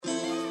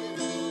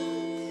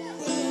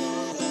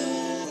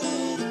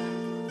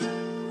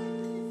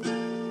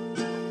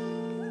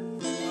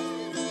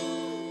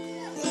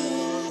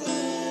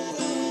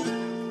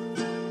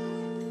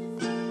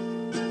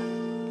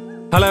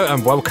Hello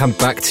and welcome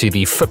back to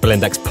the Football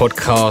Index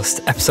podcast,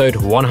 episode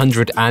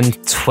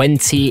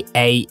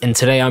 128. And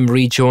today I'm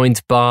rejoined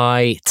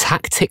by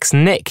Tactics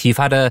Nick. You've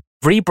had a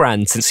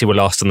rebrand since you were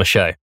last on the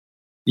show.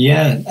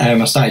 Yeah,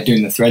 I started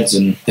doing the threads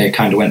and they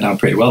kind of went down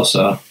pretty well.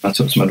 So I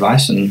took some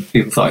advice and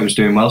people thought it was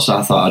doing well. So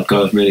I thought I'd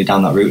go really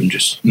down that route and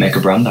just make a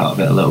brand out of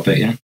it a little bit,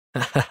 yeah.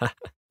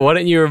 Why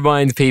don't you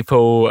remind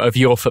people of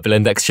your Football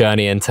Index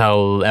journey and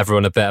tell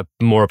everyone a bit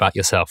more about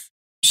yourself?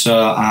 So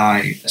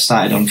I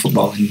started on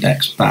Football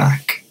Index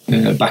back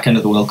end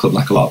of the World Cup,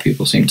 like a lot of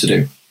people seem to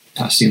do.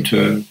 I seem to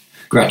have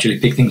gradually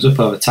picked things up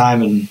over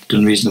time and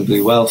done reasonably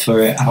well for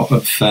it. Out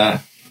of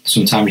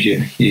sometimes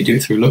you do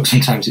it through luck,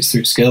 sometimes it's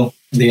through skill.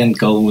 The end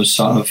goal was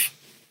sort of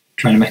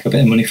trying to make a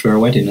bit of money for a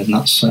wedding, and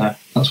that's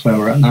where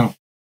we're at now.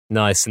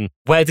 Nice. And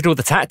where did all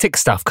the tactics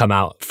stuff come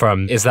out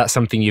from? Is that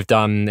something you've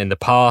done in the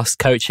past,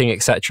 coaching,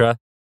 etc.?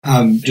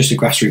 I'm just a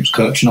grassroots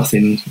coach,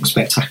 nothing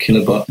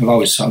spectacular, but I've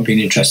always sort of been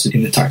interested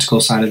in the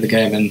tactical side of the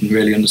game and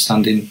really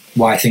understanding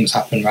why things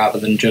happen rather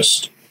than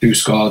just who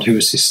scored, who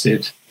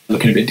assisted,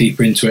 looking a bit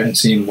deeper into it and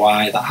seeing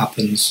why that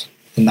happens.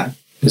 And that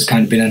has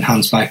kind of been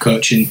enhanced by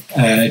coaching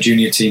a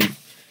junior team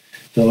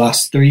for the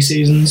last 3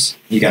 seasons.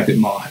 You get a bit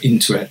more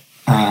into it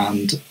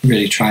and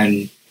really try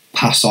and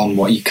pass on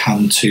what you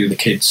can to the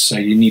kids. So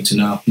you need to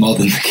know more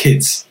than the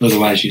kids,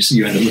 otherwise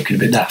you end up looking a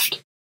bit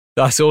daft.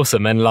 That's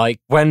awesome. And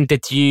when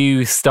did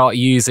you start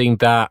using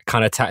that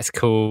kind of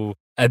tactical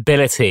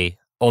ability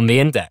on the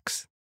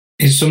index?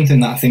 It's something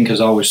that I think has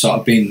always sort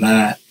of been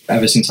there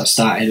ever since I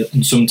started,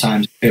 and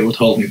sometimes it would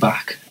hold me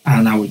back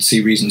and I would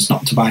see reasons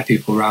not to buy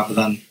people rather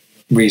than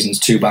reasons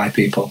to buy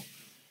people.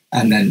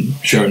 And then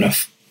sure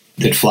enough,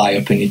 they'd fly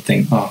up and you'd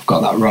think, oh, I've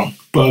got that wrong.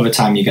 But over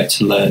time you get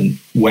to learn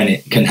when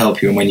it can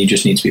help you and when you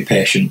just need to be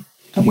patient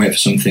and wait for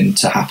something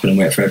to happen and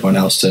wait for everyone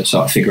else to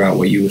sort of figure out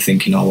what you were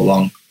thinking all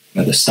along.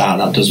 At the start,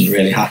 that doesn't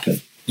really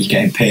happen. You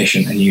get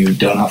impatient and you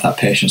don't have that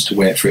patience to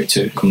wait for it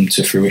to come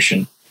to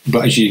fruition.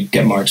 But as you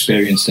get more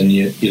experienced and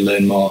you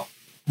learn more,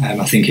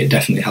 I think it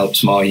definitely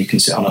helps more. You can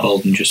sit on a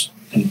hold and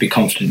be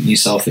confident in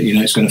yourself that you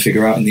know it's going to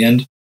figure out in the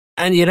end.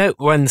 And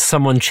when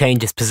someone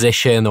changes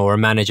position or a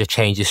manager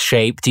changes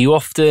shape, do you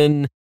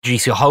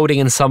see holding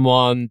in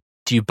someone?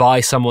 Do you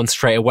buy someone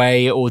straight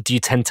away, or do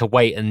you tend to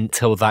wait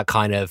until that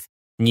kind of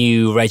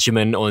new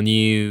regimen or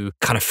new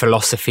kind of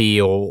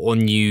philosophy or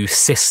new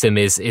system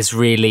is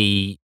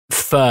really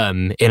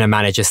firm in a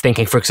manager's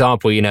thinking? For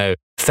example,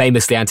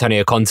 famously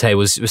Antonio Conte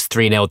was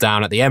 3-0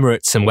 down at the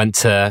Emirates and went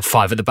to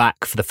 5 at the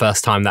back for the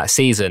first time that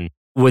season.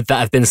 Would that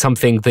have been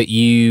something that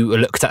you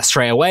looked at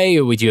straight away,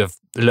 or would you have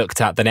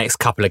looked at the next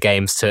couple of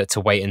games to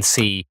wait and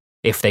see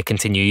if they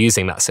continue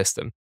using that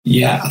system?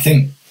 Yeah, I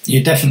think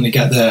you definitely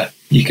get there.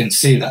 You can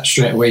see that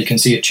straight away. You can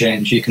see a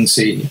change. You can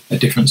see a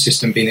different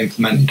system being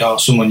implemented or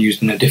someone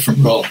used in a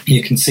different role.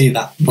 You can see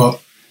that.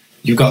 But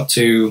you've got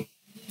to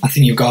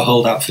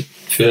hold out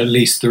for at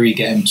least 3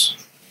 games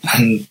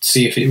and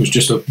see if it was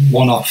just a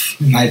one-off.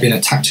 It might have been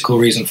a tactical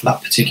reason for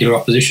that particular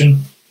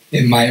opposition.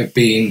 It might have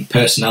been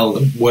personnel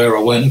that were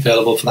or weren't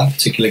available for that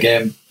particular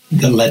game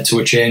that led to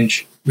a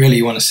change. Really,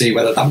 you want to see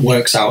whether that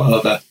works out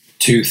over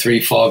 2, 3,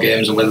 4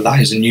 games and whether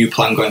that is a new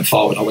plan going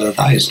forward or whether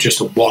that is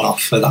just a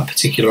one-off for that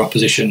particular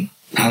opposition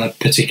and a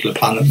particular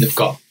plan that they've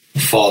got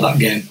for that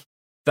game.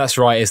 That's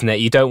right, isn't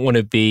it? You don't want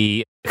to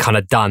be kind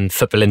of done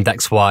Football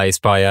Index-wise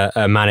by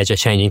a manager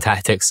changing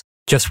tactics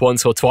just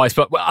once or twice.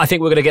 But I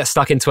think we're going to get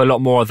stuck into a lot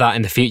more of that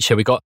in the future.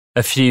 We've got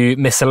a few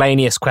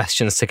miscellaneous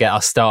questions to get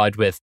us started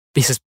with.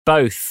 This is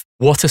both,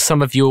 what are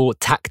some of your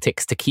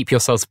tactics to keep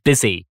yourselves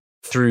busy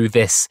through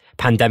this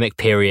pandemic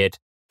period?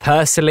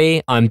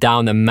 Personally, I'm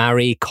down the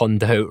Marie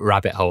Kondo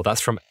rabbit hole.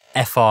 That's from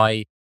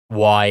FIYNWA,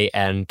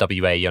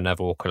 You'll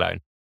Never Walk Alone.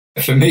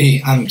 For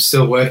me, I'm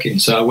still working,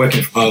 so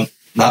working from home.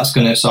 That's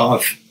going to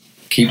sort of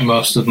keep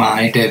most of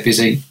my day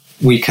busy.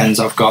 Weekends,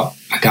 I've got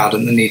a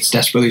garden that needs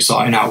desperately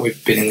sorting out.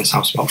 We've been in this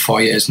house about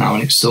 4 years now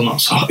and it's still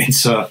not sorted,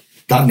 so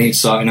that needs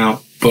sorting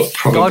out. But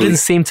probably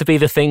gardens seem to be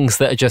the things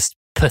that are just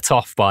put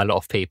off by a lot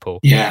of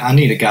people. Yeah, I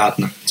need a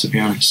gardener, to be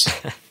honest.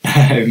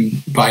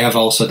 But I have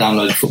also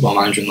downloaded Football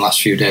Manager in the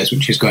last few days,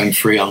 which is going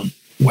free on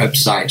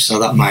website, so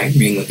that might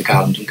mean that the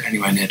garden doesn't get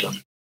anywhere near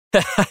done.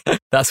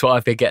 That's what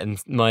I've been getting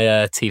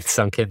my teeth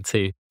sunk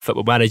into.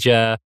 Football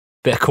Manager,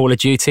 bit of Call of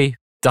Duty,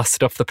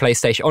 dusted off the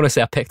PlayStation.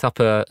 Honestly, I picked up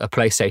a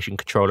PlayStation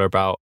controller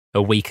about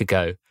a week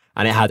ago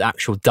and it had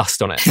actual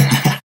dust on it.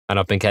 And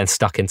I've been getting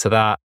stuck into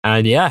that.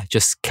 And yeah,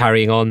 just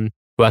carrying on,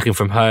 working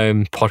from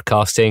home,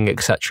 podcasting,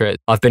 etc.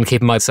 I've been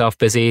keeping myself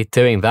busy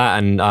doing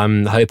that, and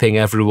I'm hoping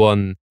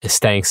everyone is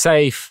staying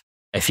safe.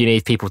 If you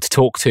need people to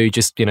talk to,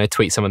 just,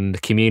 tweet someone in the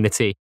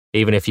community,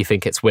 even if you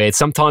think it's weird.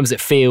 Sometimes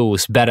it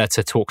feels better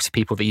to talk to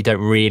people that you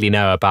don't really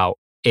know about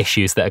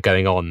issues that are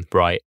going on,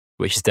 right?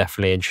 Which is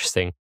definitely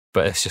interesting,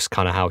 but it's just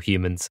kind of how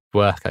humans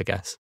work, I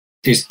guess.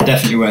 It's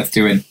definitely worth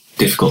doing.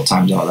 Difficult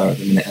times out there at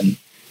the minute, and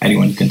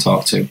anyone you can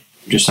talk to,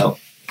 just help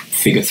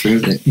figure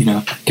through it,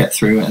 get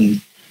through it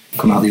and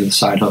come out the other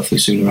side hopefully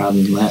sooner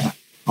rather than later.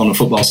 On the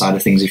football side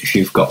of things, if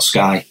you've got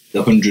Sky,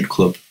 the 100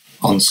 Club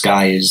on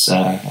Sky is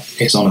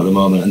on at the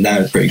moment, and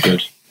they're pretty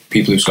good.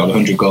 people who scored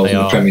 100 goals in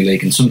the Premier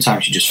League, and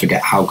sometimes you just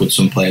forget how good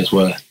some players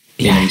were.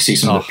 You know, you see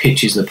some of the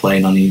pitches they're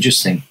playing on, and you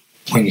just think,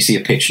 when you see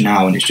a pitch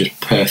now and it's just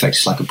perfect,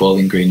 it's like a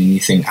bowling green, and you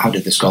think, how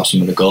did they score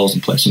some of the goals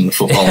and play some of the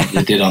football that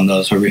they did on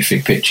those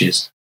horrific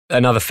pitches?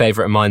 Another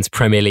favourite of mine's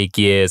Premier League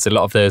years. A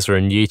lot of those are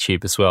on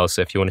YouTube as well,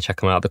 so if you want to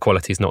check them out, the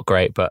quality's not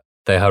great, but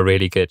they are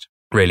really good.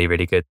 Really,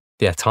 really good.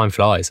 Yeah, time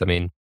flies. I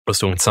mean, I was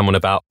talking to someone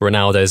about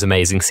Ronaldo's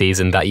amazing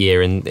season that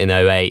year in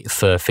 08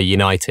 for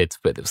United,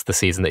 but it was the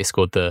season that he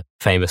scored the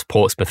famous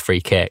Portsmouth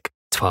free kick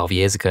 12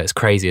 years ago. It's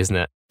crazy, isn't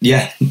it?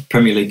 Yeah,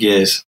 Premier League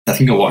years. I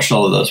think I watched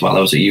all of those while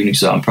I was at uni,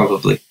 so I'm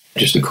probably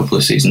just a couple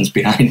of seasons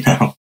behind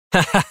now.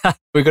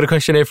 We've got a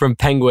question here from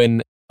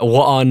Penguin.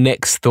 What are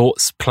Nick's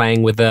thoughts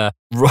playing with a...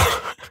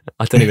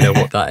 I don't even know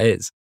what that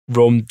is.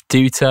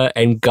 Romduta,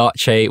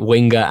 Ngache,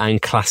 winger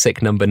and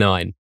classic number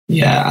 9.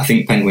 Yeah, I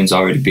think Penguin's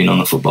already been on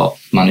the Football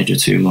Manager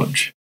too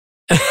much.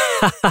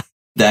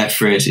 Their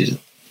phrases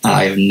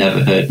I have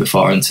never heard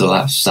before until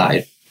I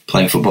started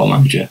playing Football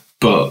Manager.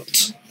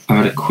 But I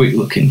had a quick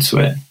look into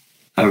it.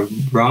 A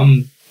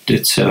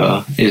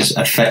Romduta is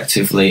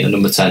effectively a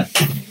number 10.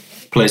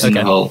 Plays in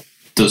the hole,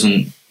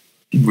 doesn't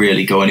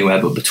really go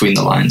anywhere but between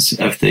the lines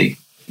of the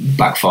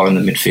back 4 and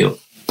the midfield,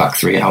 back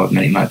 3, however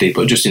many it might be,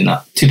 but just in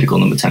that typical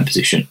number 10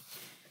 position.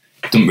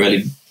 Doesn't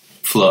really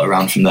float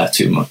around from there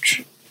too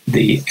much.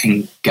 The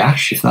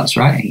Ngache, if that's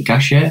right,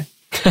 Ngache,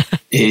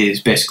 is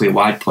basically a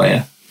wide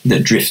player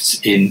that drifts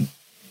in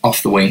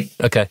off the wing.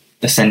 Okay.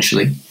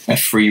 Essentially a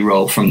free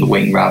roll from the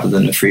wing rather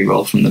than a free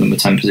roll from the number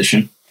 10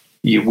 position.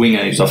 Your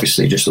winger is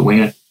obviously just a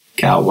winger.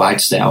 Get out wide,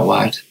 stay out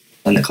wide.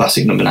 And the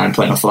classic number 9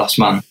 playing off the last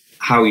man.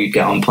 How you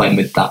get on playing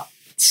with that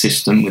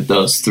system, with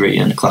those 3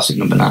 and the classic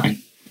number 9, I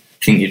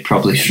think you'd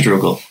probably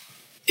struggle,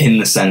 in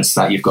the sense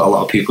that you've got a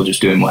lot of people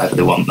just doing whatever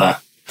they want there.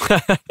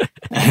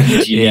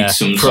 And you need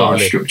some sort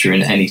of structure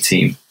in any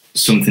team,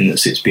 something that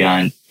sits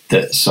behind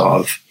that sort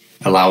of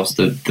allows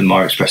the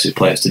more expressive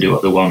players to do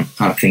what they want.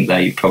 I think there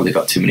you've probably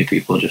got too many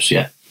people just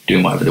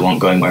doing whatever they want,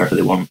 going wherever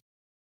they want.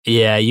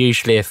 Yeah,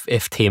 usually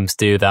if teams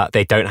do that,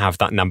 they don't have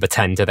that number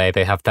 10, do they?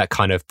 They have that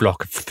kind of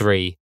block of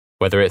 3,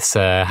 whether it's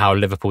how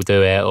Liverpool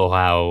do it or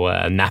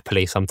how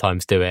Napoli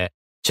sometimes do it,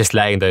 just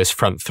letting those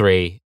front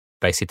 3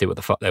 basically do what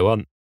the fuck they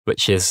want,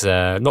 which is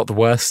not the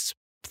worst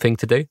thing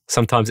to do.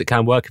 Sometimes it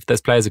can work if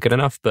those players are good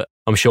enough, but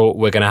I'm sure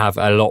we're going to have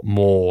a lot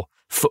more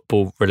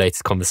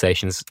football-related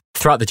conversations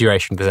throughout the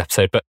duration of this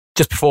episode. But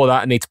just before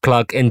that, I need to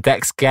plug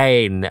Index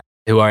Gain,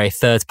 who are a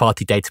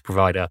third-party data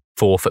provider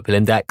for Football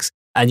Index.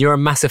 And you're a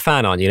massive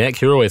fan, aren't you,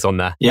 Nick? You're always on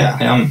there. Yeah,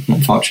 I am,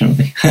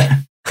 unfortunately.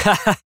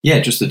 Yeah,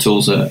 just the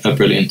tools are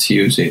brilliant to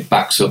use. It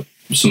backs up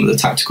some of the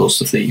tactical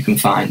stuff that you can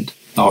find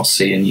or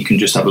see, and you can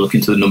just have a look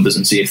into the numbers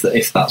and see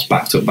if that's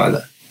backed up by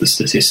the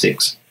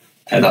statistics.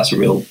 That's a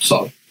real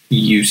sort of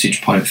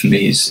usage point for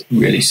me, is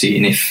really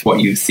seeing if what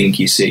you think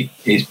you see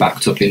is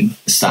backed up in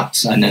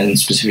stats, and then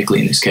specifically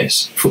in this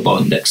case, Football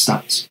Index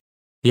stats.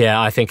 Yeah,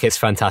 I think it's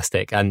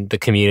fantastic, and the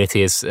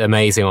community is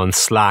amazing on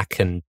Slack,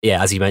 and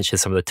yeah, as you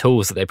mentioned, some of the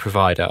tools that they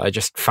provide are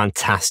just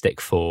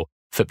fantastic for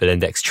Football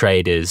Index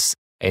traders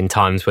in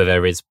times where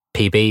there is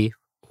PB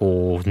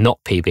or not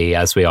PB,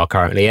 as we are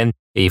currently in.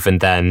 Even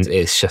then,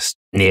 it's just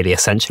nearly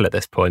essential at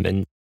this point,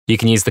 and you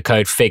can use the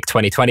code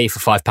FIG2020 for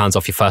 £5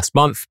 off your first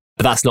month.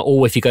 But that's not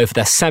all. If you go for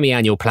their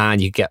semi-annual plan,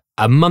 you get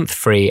a month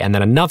free and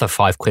then another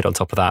 £5 on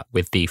top of that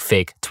with the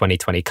FIG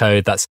 2020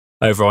 code. That's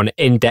over on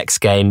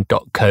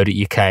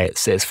indexgain.co.uk.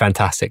 It's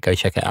fantastic. Go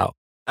check it out.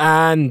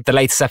 And the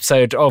latest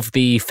episode of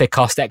the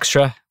Figcast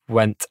Extra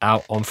went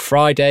out on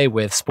Friday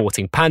with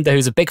Sporting Panda,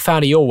 who's a big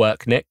fan of your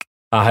work, Nick.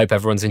 I hope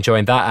everyone's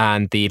enjoying that.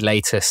 And the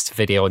latest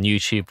video on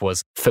YouTube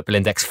was Football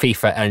Index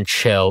FIFA and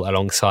Chill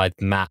alongside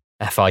Matt,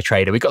 FI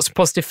Trader. We got some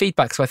positive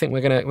feedback, so I think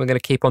we're gonna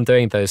keep on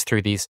doing those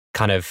through these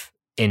kind of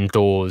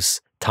indoors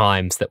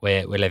times that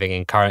we're living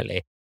in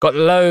currently. Got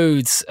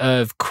loads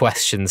of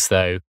questions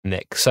though,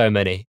 Nick. So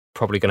many.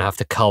 Probably going to have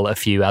to cull a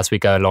few as we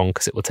go along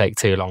because it will take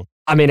too long.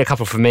 I mean, a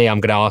couple for me. I'm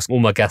going to ask all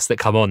my guests that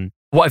come on,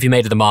 what have you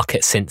made of the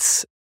market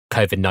since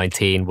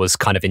COVID-19 was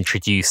kind of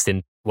introduced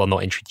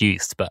not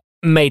introduced, but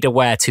made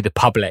aware to the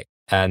public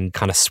and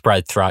kind of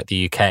spread throughout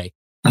the UK?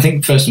 I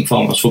think first and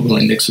foremost, Football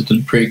Index have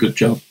done a pretty good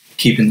job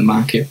keeping the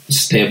market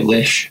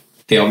stable-ish.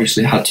 They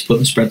obviously had to put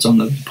the spreads on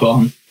that they put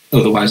on.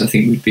 Otherwise, I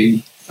think we'd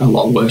be a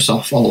lot worse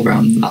off all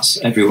around, and that's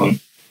everyone.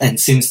 And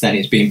since then,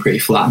 it's been pretty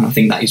flat, and I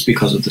think that is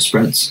because of the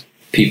spreads.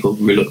 People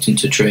reluctant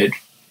to trade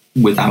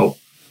without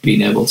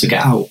being able to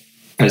get out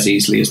as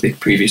easily as they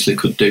previously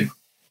could do.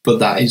 But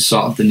that is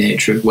sort of the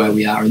nature of where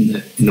we are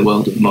in the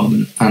world at the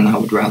moment, and I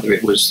would rather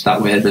it was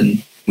that way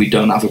than we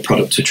don't have a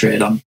product to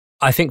trade on.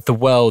 I think the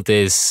world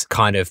is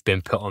kind of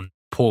been put on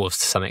pause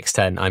to some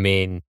extent. I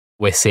mean,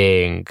 we're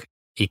seeing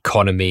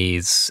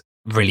economies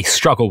really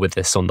struggle with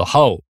this on the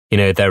whole. You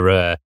know, there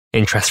are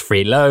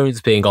interest-free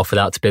loans being offered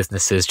out to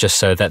businesses just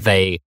so that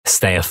they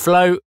stay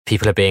afloat.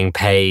 People are being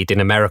paid. In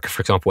America,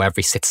 for example,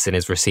 every citizen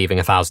is receiving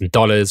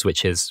 $1,000,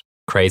 which is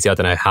crazy. I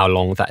don't know how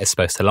long that is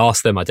supposed to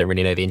last them. I don't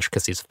really know the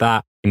intricacies of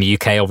that. In the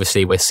UK,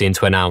 obviously, we're soon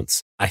to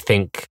announce, I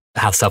think,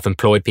 how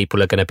self-employed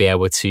people are going to be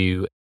able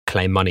to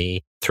claim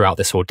money throughout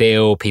this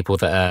ordeal, people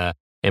that are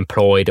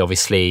employed.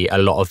 Obviously, a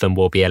lot of them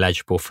will be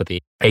eligible for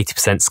the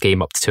 80%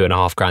 scheme up to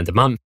 £2,500 a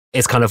month.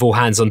 It's kind of all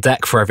hands on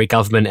deck for every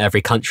government,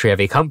 every country,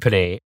 every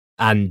company.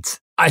 And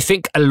I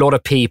think a lot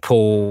of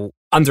people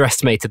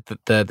underestimated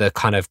the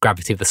kind of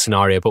gravity of the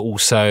scenario, but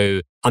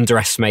also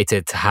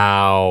underestimated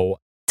how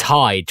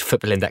tied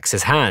Football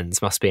Index's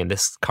hands must be in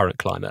this current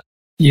climate.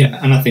 Yeah,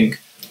 and I think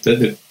that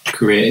they've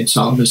created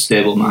sort of a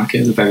stable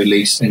market at the very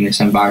least in this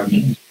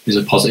environment is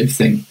a positive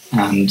thing.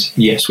 And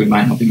yes, we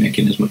might not be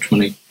making as much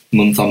money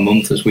month on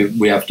month as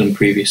we have done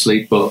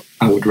previously, but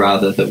I would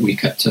rather that we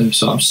kept a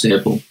sort of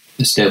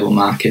stable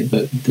market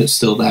that's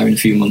still there in a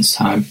few months'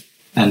 time.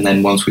 And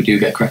then once we do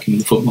get cracking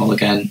with the football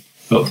again,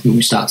 hopefully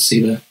we start to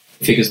see the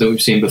figures that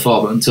we've seen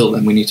before. But until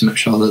then, we need to make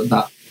sure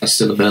that is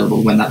still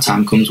available when that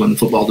time comes, when the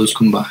football does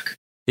come back.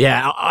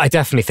 Yeah, I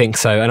definitely think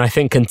so. And I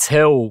think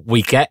until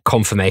we get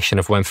confirmation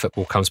of when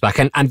football comes back,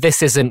 and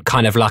this isn't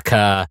kind of like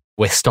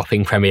we're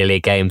stopping Premier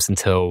League games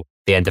until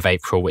the end of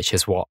April, which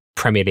is what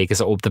Premier League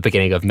is, at the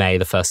beginning of May,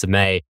 the 1st of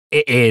May.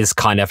 It is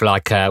kind of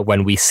like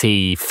when we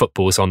see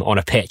footballs on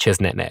a pitch,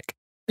 isn't it, Nick?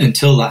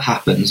 Until that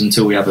happens,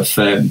 until we have a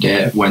firm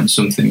date of when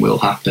something will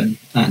happen,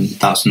 and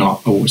that's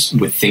not always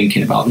we're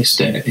thinking about this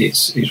date,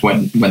 it's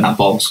when that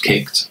ball's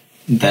kicked,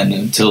 then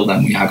until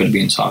then we are going to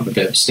be in sort of a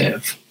bit of a state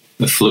of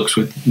flux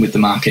with the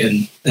market,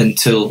 and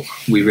until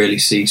we really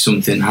see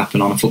something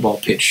happen on a football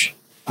pitch,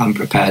 I'm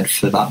prepared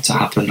for that to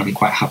happen. I'm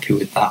quite happy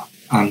with that,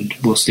 and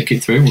we'll stick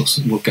it through.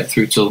 We'll get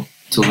through till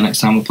the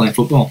next time we're playing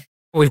football.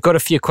 We've got a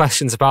few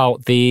questions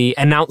about the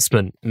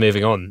announcement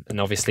moving on,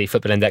 and obviously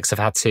Football Index have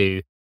had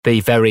to be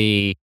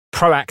very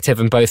proactive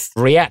and both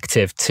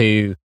reactive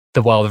to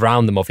the world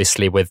around them,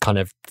 obviously, with kind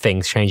of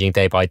things changing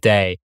day by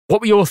day.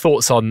 What were your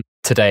thoughts on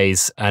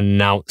today's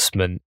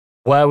announcement?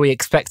 Were we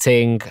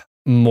expecting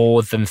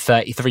more than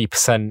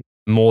 33%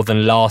 more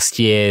than last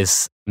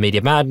year's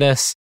Media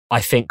Madness?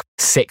 I think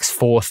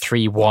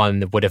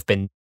 6431 would have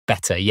been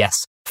better.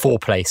 Yes, 4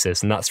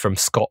 places, and that's from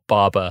Scott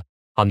Barber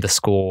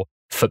 _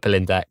 Football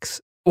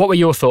Index. What were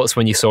your thoughts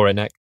when you saw it,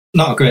 Nick?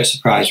 Not a great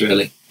surprise,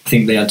 really. I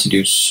think they had to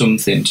do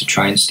something to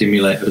try and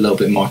stimulate a little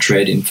bit more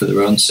trading for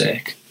their own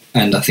sake.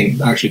 And I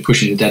think actually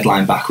pushing the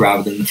deadline back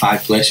rather than the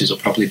 5 places will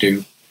probably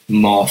do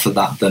more for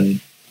that than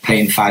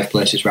paying 5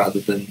 places rather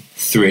than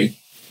 3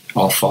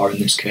 or 4 in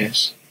this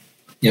case.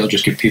 It'll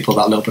just give people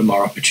that little bit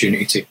more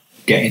opportunity to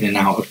get in and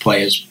out of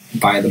players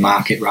via the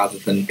market rather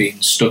than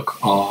being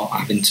stuck or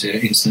having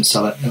to instant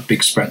sell at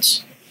big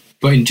spreads.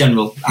 But in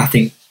general, I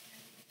think,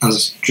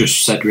 as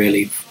just said,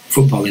 really,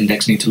 Football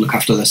Index need to look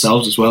after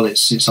themselves as well.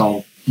 It's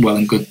all well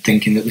and good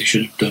thinking that they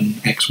should have done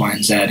X, Y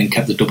and Z and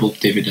kept the double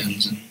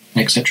dividends and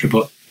etc.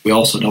 But we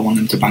also don't want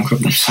them to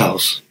bankrupt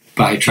themselves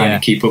by trying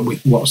to keep up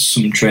with what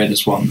some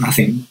traders want. I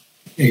think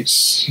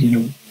it's,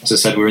 as I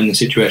said, we're in the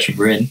situation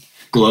we're in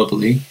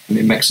globally, and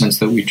it makes sense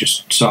that we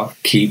just sort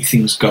of keep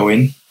things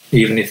going,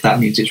 even if that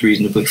means it's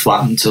reasonably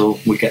flat until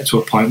we get to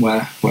a point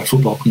where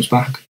football comes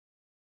back.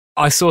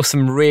 I saw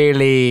some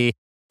really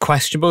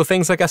questionable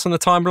things, I guess, on the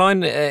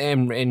timeline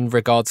in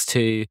regards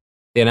to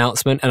the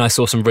announcement, and I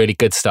saw some really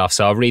good stuff.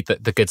 So I'll read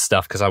the good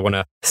stuff because I want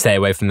to stay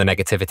away from the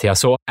negativity. I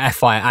saw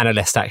FI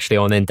analyst actually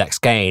on Index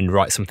Gain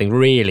write something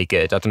really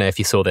good. I don't know if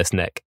you saw this,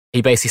 Nick.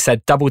 He basically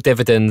said double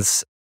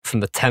dividends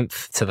from the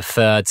 10th to the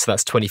 3rd, so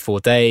that's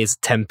 24 days,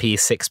 10p,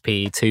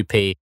 6p,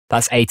 2p,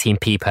 that's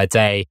 18p per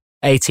day.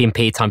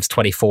 18p times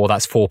 24,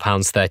 that's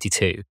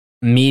 £4.32.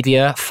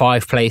 Media,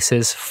 5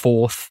 places,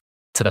 4th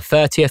to the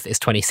 30th is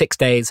 26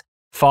 days,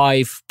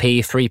 5p,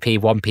 3p,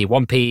 1p,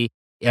 1p,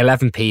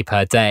 11p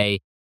per day.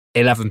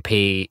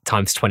 11p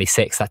times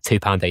 26, that's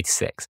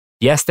 £2.86.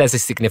 Yes, there's a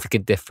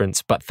significant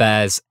difference, but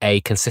there's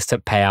a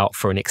consistent payout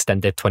for an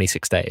extended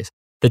 26 days.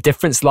 The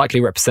difference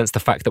likely represents the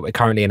fact that we're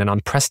currently in an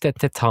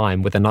unprecedented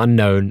time with an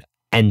unknown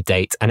end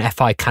date, and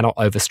FI cannot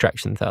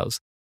overstretch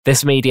themselves.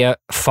 This media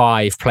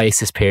 5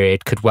 places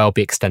period could well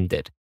be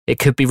extended. It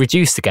could be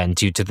reduced again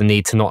due to the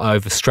need to not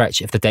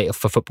overstretch if the date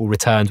for football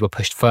returns were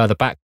pushed further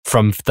back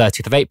from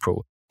 30th of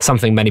April,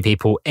 something many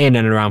people in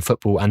and around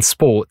football and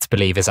sport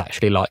believe is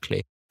actually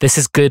likely. This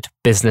is good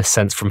business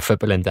sense from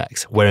Football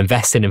Index. We're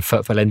investing in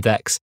Football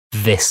Index.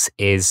 This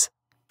is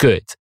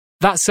good.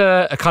 That's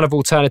a kind of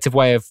alternative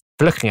way of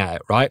looking at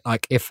it, right?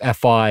 Like if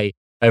FI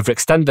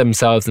overextend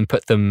themselves and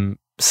put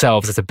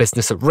themselves as a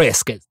business at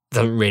risk, it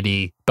doesn't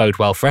really bode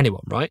well for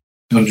anyone, right?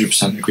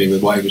 100% agree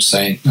with what he was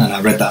saying. And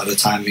I read that at the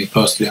time he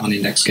posted it on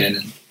Index Gain,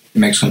 and it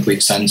makes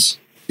complete sense.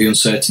 The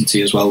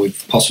uncertainty as well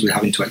with possibly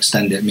having to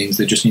extend it means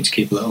they just need to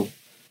keep a little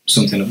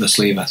something up their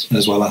sleeve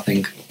as well, I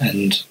think,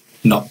 and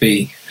not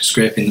be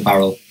scraping the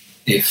barrel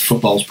if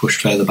football's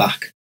pushed further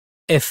back.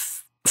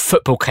 If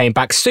football came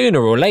back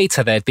sooner or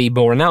later, there'd be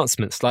more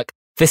announcements. Like,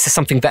 this is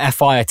something that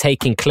FI are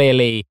taking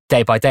clearly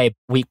day by day,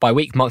 week by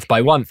week, month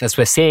by month, as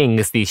we're seeing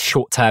as these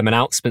short-term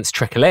announcements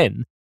trickle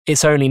in.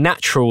 It's only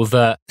natural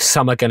that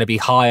some are going to be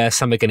higher,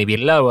 some are going to be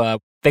lower.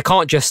 They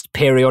can't just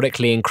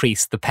periodically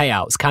increase the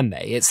payouts, can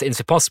they? It's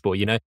impossible,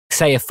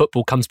 Say if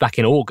football comes back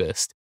in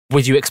August,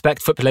 would you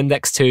expect Football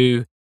Index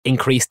to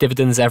increase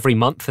dividends every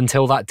month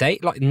until that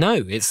date? Like,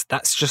 no,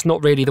 that's just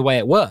not really the way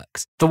it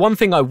works. The one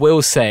thing I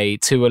will say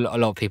to a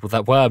lot of people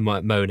that were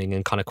moaning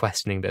and kind of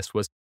questioning this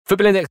was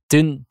Football Index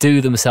didn't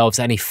do themselves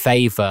any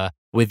favour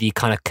with the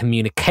kind of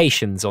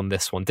communications on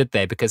this one, did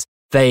they? Because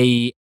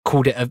they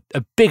called it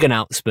a big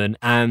announcement,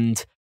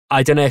 and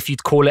I don't know if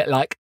you'd call it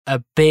like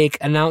a big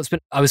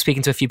announcement. I was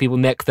speaking to a few people,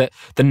 Nick, that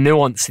the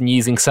nuance in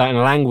using certain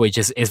language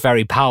is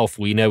very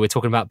powerful. You know, we're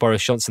talking about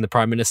Boris Johnson, the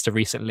Prime Minister,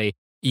 recently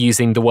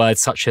using the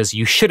words such as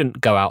you shouldn't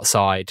go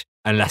outside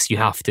unless you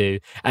have to.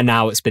 And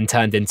now it's been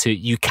turned into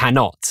you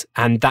cannot.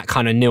 And that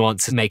kind of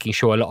nuance is making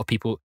sure a lot of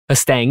people are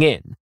staying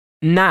in.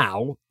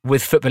 Now,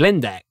 with Football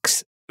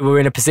Index, we're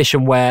in a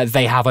position where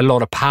they have a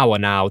lot of power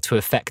now to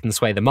affect and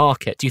sway the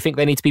market. Do you think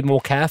they need to be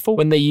more careful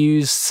when they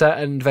use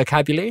certain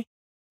vocabulary?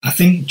 I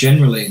think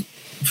generally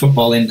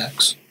Football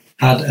Index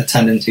had a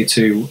tendency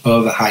to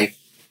overhype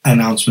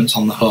announcements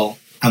on the whole.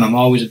 And I'm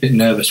always a bit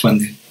nervous when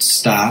they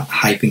start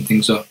hyping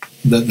things up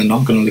that they're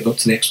not going to live up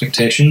to the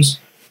expectations.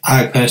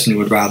 I personally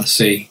would rather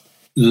see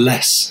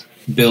less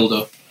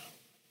build-up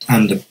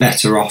and a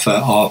better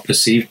offer or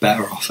perceived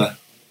better offer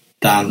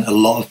than a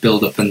lot of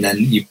build-up and then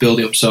you build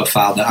it up so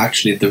far that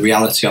actually the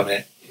reality of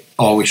it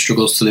always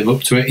struggles to live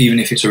up to it, even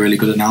if it's a really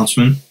good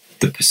announcement.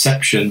 The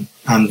perception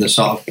and the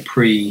sort of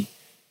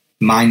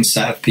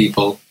pre-mindset of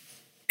people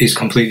is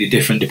completely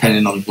different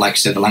depending on, like I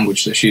said, the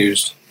language that's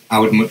used. I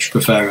would much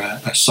prefer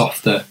a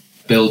softer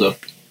build-up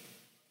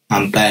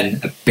and then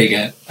a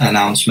bigger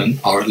announcement,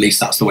 or at least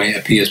that's the way it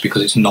appears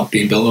because it's not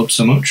being built up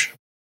so much.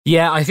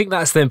 Yeah, I think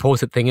that's the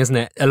important thing, isn't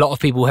it? A lot of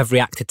people have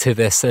reacted to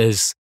this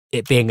as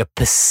it being a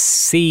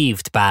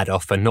perceived bad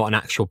offer, not an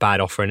actual bad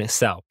offer in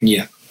itself.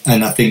 Yeah,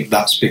 and I think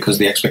that's because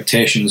the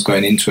expectations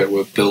going into it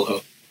were built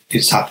up.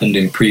 It's happened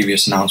in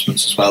previous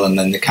announcements as well, and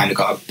then they kind of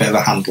got a bit of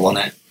a handle on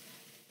it.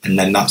 And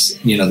then that's,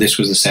 this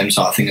was the same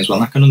sort of thing as well.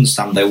 And I can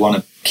understand they want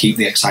to keep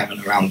the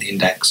excitement around the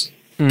index.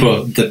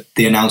 But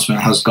the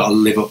announcement has got to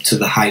live up to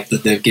the hype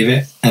that they give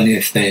it. And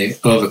if they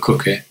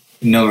overcook it,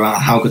 no matter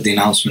how good the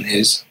announcement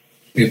is,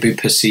 it'd be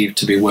perceived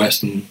to be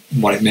worse than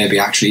what it maybe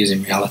actually is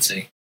in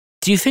reality.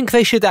 Do you think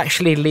they should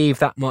actually leave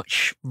that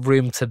much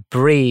room to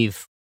breathe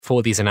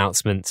for these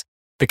announcements?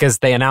 Because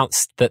they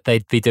announced that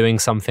they'd be doing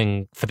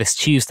something for this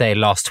Tuesday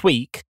last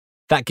week.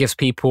 That gives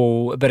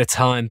people a bit of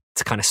time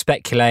to kind of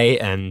speculate,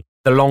 and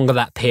the longer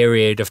that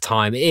period of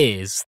time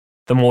is,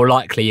 the more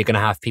likely you're going to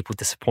have people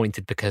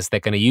disappointed because they're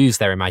going to use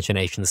their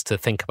imaginations to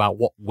think about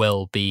what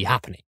will be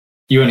happening.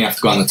 You only have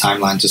to go on the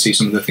timeline to see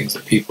some of the things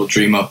that people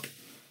dream up,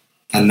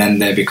 and then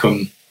they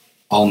become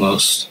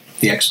almost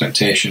the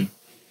expectation.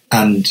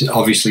 And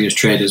obviously as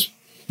traders,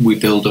 we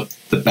build up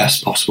the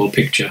best possible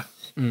picture.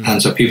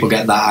 And so people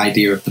get that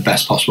idea of the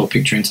best possible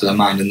picture into their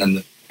mind, and then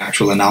the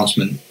actual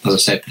announcement, as I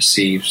say,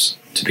 perceives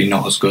to be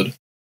not as good.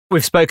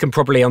 We've spoken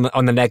probably on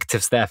the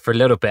negatives there for a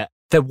little bit.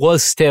 There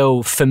was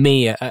still, for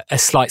me, a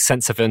slight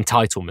sense of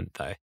entitlement,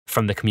 though,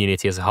 from the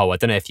community as a whole. I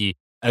don't know if you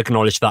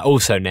acknowledge that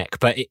also, Nick,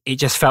 but it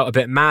just felt a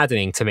bit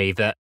maddening to me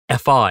that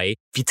if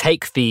you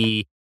take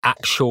the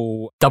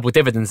actual double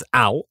dividends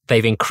out,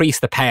 they've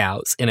increased the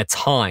payouts in a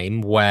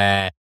time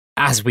where,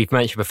 as we've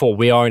mentioned before,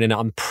 we are in an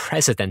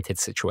unprecedented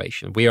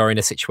situation. We are in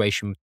a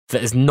situation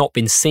that has not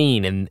been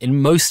seen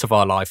in most of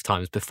our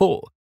lifetimes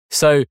before.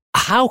 So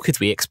how could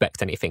we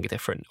expect anything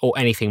different or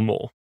anything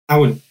more? I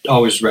would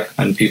always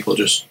recommend people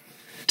just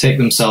take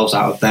themselves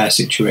out of their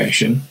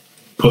situation,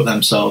 put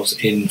themselves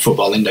in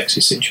Football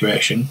Index's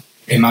situation.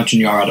 Imagine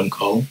you're Adam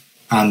Cole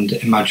and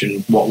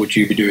imagine what would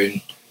you be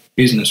doing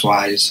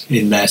business-wise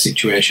in their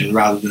situation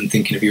rather than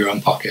thinking of your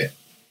own pocket,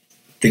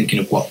 thinking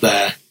of what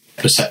their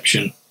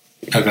perception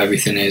of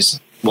everything is,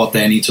 what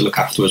they need to look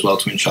after as well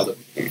to ensure that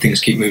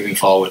things keep moving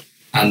forward.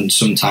 And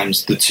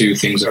sometimes the two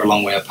things are a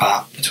long way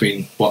apart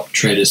between what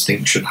traders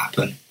think should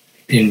happen.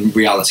 In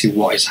reality,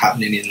 what is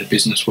happening in the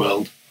business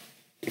world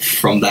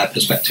from their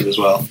perspective as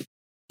well.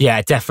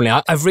 Yeah,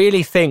 definitely. I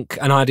really think,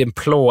 and I'd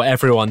implore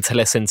everyone to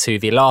listen to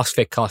the last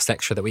Figcast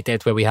extra that we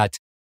did where we had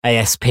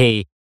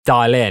ASP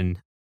dial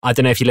in. I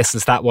don't know if you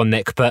listened to that one,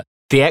 Nick, but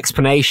the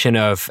explanation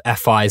of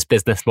FI's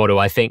business model,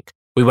 I think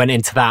we went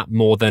into that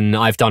more than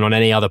I've done on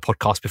any other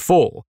podcast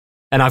before.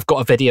 And I've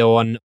got a video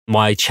on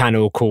my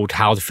channel called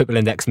How the Football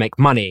Index Make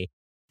Money.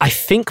 I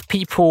think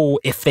people,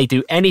 if they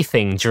do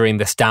anything during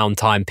this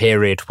downtime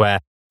period where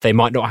they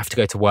might not have to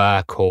go to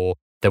work or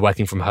they're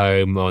working from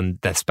home and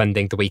they're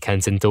spending the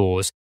weekends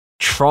indoors,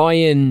 try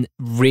and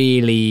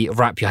really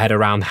wrap your head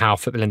around how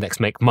Football Index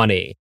make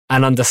money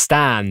and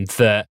understand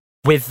that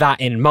with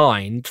that in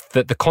mind,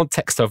 that the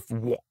context of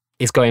what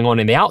is going on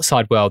in the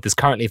outside world is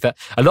currently that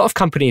a lot of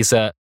companies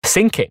are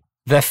sinking.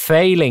 They're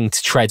failing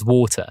to tread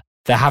water.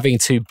 They're having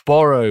to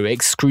borrow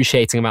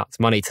excruciating amounts of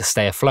money to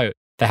stay afloat.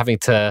 They're having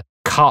to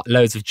cut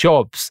loads of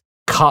jobs,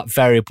 cut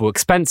variable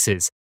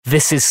expenses.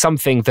 This is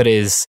something that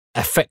is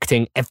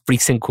affecting every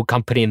single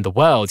company in the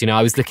world.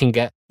 I was looking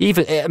at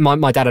even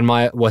my dad and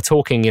I were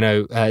talking,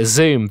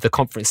 Zoom, the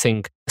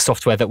conferencing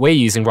software that we're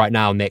using right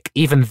now, Nick,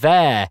 even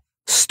their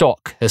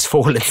stock has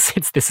fallen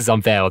since this is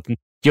unveiled. And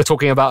you're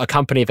talking about a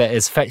company that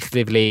is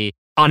effectively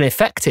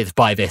unaffected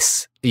by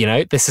this. You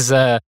know, this is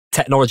a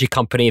technology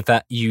company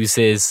that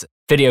uses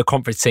video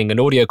conferencing and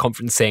audio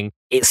conferencing.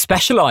 It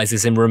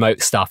specializes in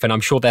remote stuff, and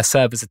I'm sure their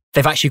servers,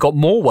 they've actually got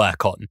more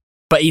work on.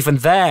 But even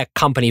their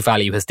company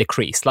value has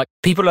decreased. Like,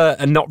 people are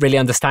not really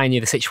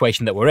understanding the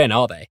situation that we're in,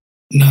 are they?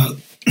 No,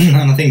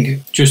 and I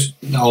think just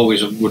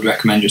always would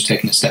recommend just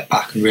taking a step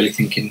back and really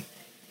thinking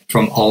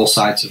from all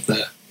sides of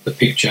the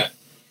picture,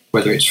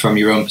 whether it's from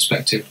your own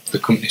perspective, the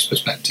company's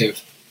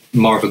perspective,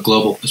 more of a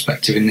global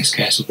perspective in this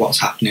case of what's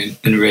happening,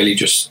 and really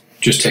just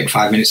take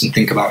 5 minutes and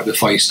think about it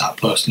before you start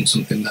posting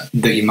something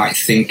that you might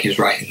think is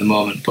right in the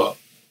moment. But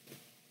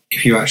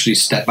if you actually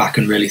step back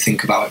and really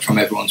think about it from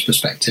everyone's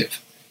perspective,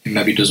 it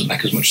maybe doesn't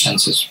make as much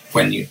sense as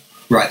when you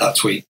write that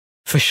tweet.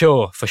 For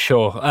sure.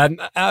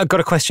 I've got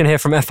a question here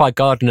from F.I.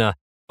 Gardner.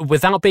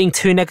 Without being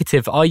too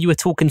negative, are you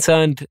at all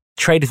concerned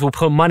traders will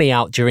pull money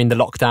out during the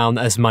lockdown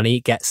as money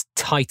gets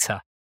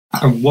tighter?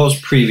 I was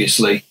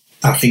previously.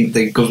 I think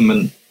the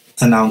government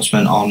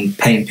announcement on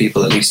paying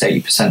people at least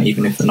 80%,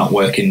 even if they're not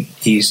working,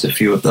 eased a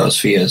few of those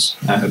fears.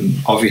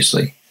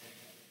 Obviously,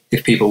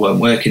 if people weren't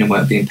working and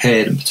weren't being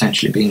paid and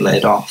potentially being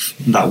laid off,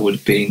 that would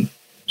have been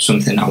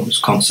something I was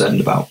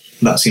concerned about.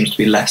 That seems to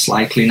be less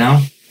likely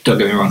now. Don't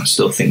get me wrong, I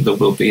still think there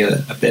will be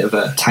a bit of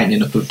a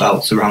tightening up of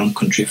belts around the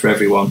country for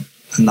everyone,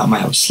 and that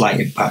might have a slight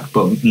impact,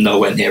 but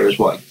nowhere near as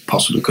what it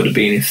possibly could have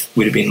been if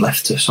we'd have been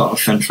left to sort of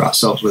fend for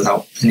ourselves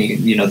without any,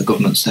 the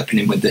government stepping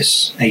in with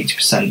this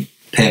 80%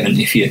 payment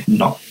if you're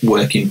not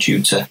working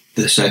due to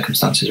the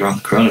circumstances around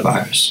the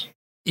coronavirus.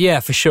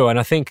 Yeah, for sure. And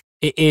I think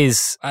it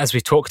is, as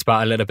we talked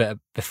about a little bit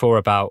before,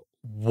 about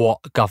what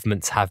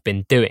governments have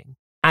been doing.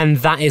 And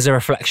that is a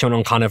reflection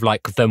on kind of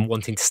like them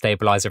wanting to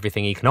stabilize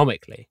everything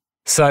economically.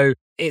 So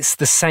it's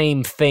the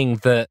same thing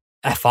that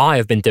FI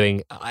have been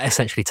doing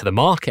essentially to the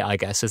market, I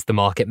guess, as the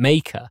market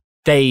maker.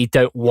 They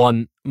don't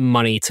want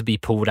money to be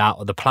pulled out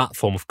of the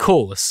platform, of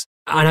course.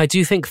 And I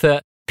do think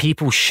that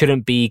people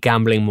shouldn't be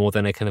gambling more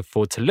than they can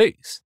afford to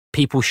lose.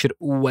 People should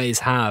always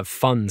have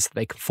funds that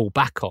they can fall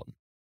back on.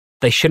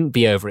 They shouldn't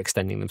be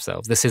overextending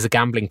themselves. This is a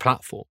gambling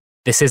platform.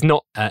 This is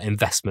not an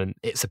investment,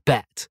 it's a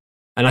bet.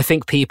 And I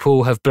think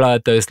people have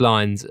blurred those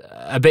lines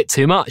a bit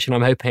too much. And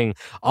I'm hoping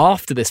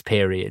after this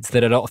period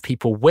that a lot of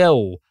people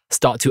will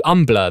start to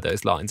unblur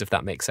those lines, if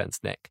that makes sense,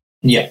 Nick.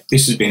 Yeah,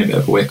 this has been a bit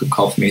of a wake-up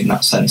call for me in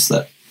that sense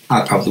that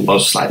I probably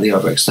was slightly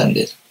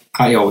overextended.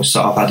 I always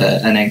sort of had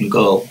an end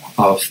goal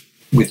of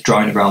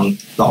withdrawing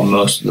around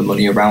most of the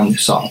money around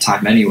this sort of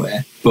time anyway.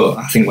 But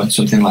I think when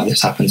something like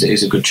this happens, it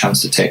is a good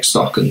chance to take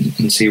stock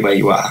and see where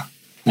you are.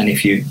 And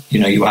if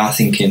you are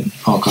thinking,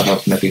 oh God,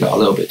 I've maybe got a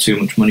little bit too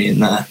much money in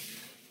there,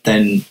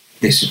 then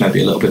this is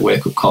maybe a little bit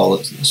wake-up call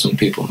that some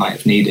people might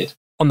have needed.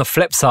 On the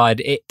flip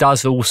side, it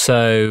does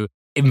also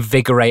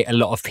invigorate a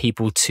lot of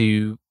people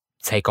to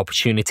take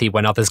opportunity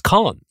when others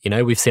can't.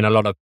 We've seen a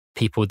lot of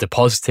people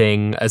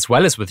depositing as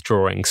well as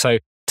withdrawing. So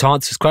to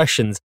answer his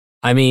questions,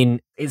 I mean,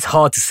 it's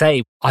hard to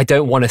say. I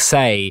don't want to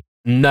say,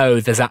 no,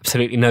 there's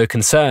absolutely no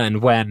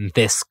concern when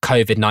this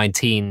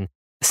COVID-19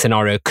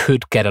 scenario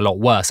could get a lot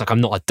worse. Like,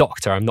 I'm not a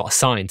doctor, I'm not a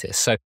scientist.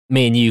 So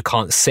me and you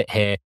can't sit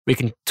here. We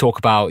can talk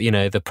about,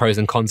 the pros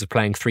and cons of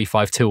playing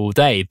 3-5-2 all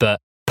day, but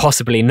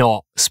possibly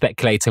not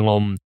speculating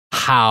on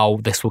how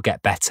this will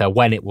get better,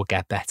 when it will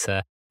get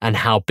better, and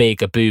how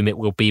big a boom it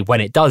will be when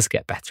it does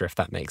get better, if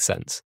that makes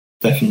sense.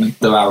 Definitely.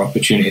 There are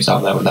opportunities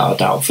out there without a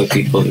doubt for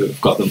people who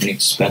have got the money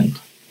to spend.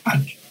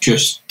 I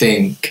just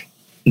think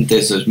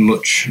there's as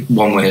much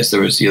one way as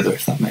there is the other,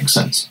 if that makes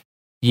sense.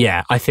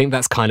 Yeah, I think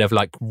that's kind of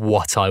like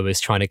what I was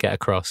trying to get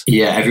across.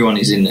 Yeah, everyone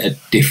is in a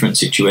different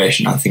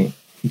situation. I think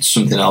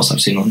something else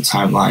I've seen on the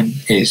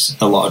timeline is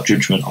a lot of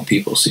judgment on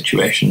people's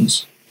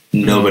situations.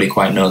 Nobody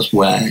quite knows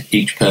where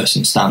each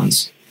person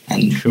stands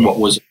and what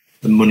was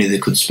the money they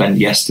could spend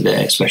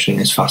yesterday, especially in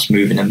this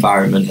fast-moving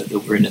environment that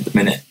we're in at the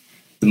minute.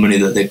 The money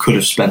that they could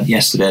have spent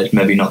yesterday is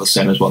maybe not the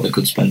same as what they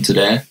could spend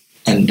today.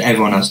 And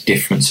everyone has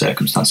different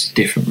circumstances,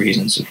 different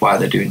reasons of why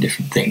they're doing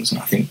different things.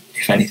 And I think,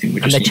 if anything,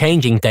 they're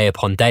changing day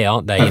upon day,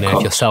 aren't they?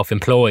 If you're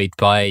self-employed,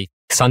 by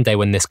Sunday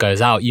when this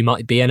goes out, you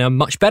might be in a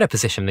much better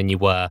position than you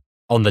were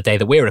on the day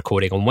that we're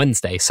recording on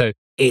Wednesday. So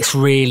it's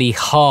really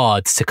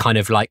hard to kind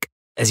of like,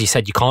 as you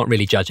said, you can't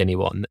really judge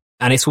anyone.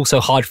 And it's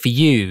also hard for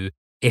you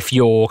if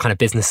your kind of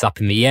business is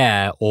up in the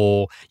air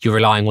or you're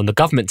relying on the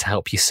government to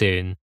help you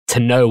soon, to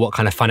know what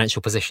kind of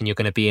financial position you're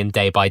going to be in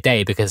day by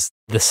day because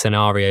the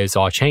scenarios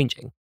are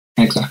changing.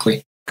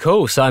 Exactly.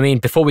 Cool. So, I mean,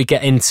 before we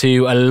get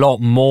into a lot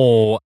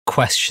more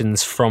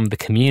questions from the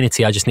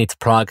community, I just need to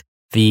plug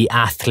The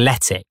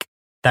Athletic.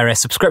 They're a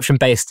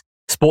subscription-based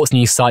sports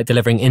news site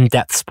delivering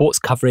in-depth sports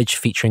coverage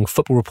featuring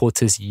football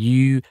reporters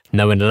you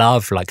know and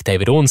love, like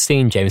David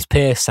Ornstein, James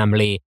Pearce, Sam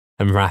Lee,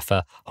 and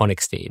Rafa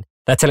Honigstein.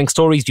 They're telling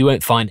stories you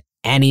won't find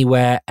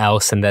anywhere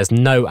else, and there's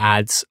no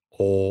ads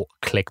or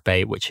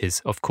clickbait, which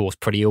is, of course,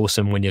 pretty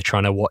awesome when you're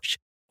trying to watch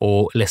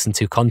or listen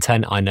to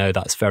content. I know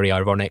that's very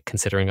ironic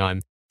considering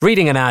I'm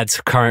reading an ad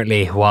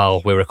currently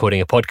while we're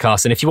recording a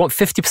podcast. And if you want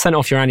 50%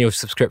 off your annual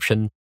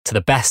subscription to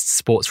the best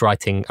sports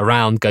writing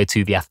around, go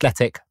to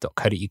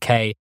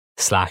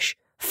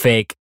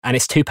theathletic.co.uk/fig. And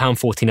it's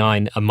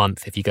 £2.49 a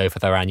month if you go for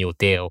their annual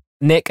deal.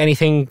 Nick,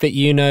 anything that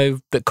you know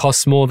that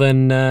costs more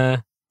than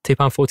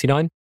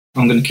 £2.49?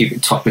 I'm going to keep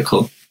it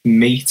topical.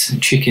 Meat,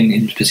 chicken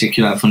in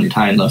particular. I've wanted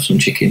high and low some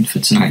chicken for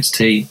tonight's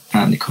tea,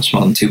 and it costs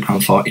more than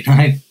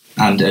 £2.49.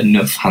 And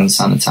enough hand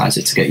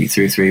sanitizer to get you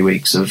through 3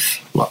 weeks of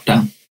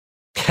lockdown.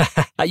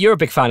 You're a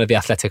big fan of The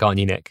Athletic, aren't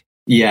you, Nick?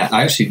 Yeah,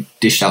 I actually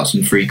dished out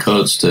some free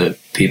codes to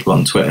people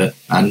on Twitter,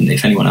 and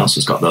if anyone else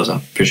has got those, I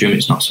presume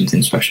it's not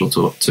something special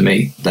to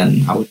me,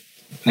 then I would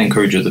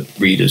encourage other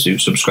readers who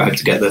subscribe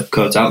to get the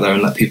codes out there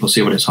and let people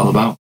see what it's all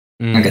about.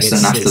 I guess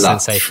then after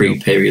that free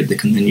period, they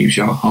can then use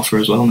your offer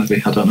as well,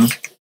 maybe. I don't know.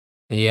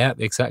 Yeah,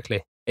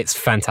 exactly. It's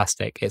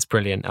fantastic. It's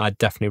brilliant. I'd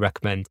definitely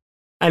recommend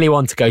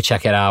anyone to go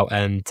check it out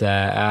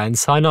and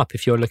sign up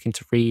if you're looking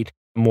to read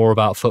more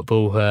about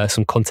football,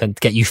 some content to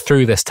get you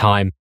through this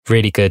time.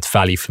 Really good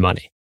value for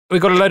money.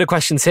 We've got a load of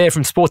questions here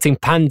from Sporting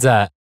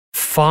Panda.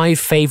 5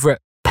 favourite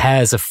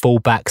pairs of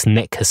fullbacks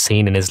Nick has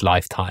seen in his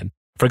lifetime.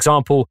 For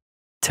example,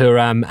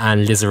 Thuram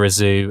and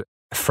Lizarazu,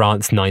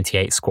 France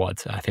 98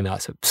 squad. I think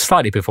that's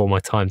slightly before my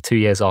time, 2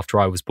 years after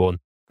I was born.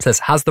 It says,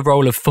 has the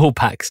role of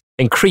fullbacks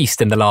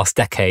increased in the last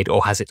decade,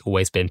 or has it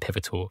always been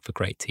pivotal for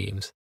great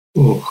teams?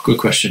 Oh, good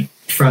question.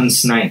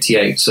 France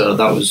 98, so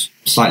that was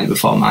slightly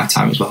before my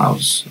time as well. I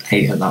was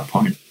 8 at that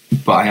point.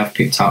 But I have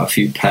picked out a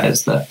few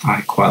pairs that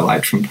I quite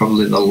liked from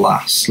probably the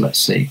last,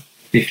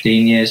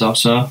 15 years or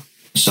so.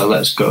 So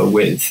let's go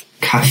with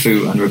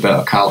Cafu and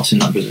Roberto Carlos in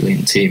that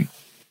Brazilian team.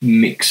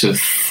 Mix of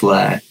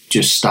flair,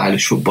 just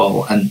stylish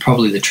football, and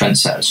probably the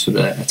trendsetters for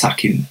the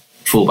attacking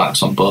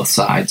fullbacks on both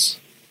sides.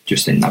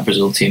 Just in that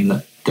Brazil team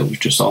that was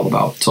just all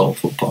about total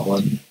football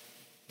and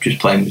just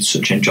playing with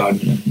such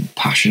enjoyment and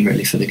passion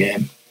really for the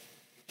game.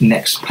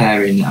 Next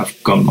pairing,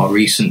 I've gone more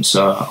recent,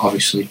 so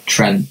obviously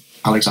Trent,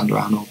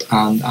 Alexander-Arnold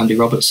and Andy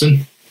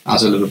Robertson.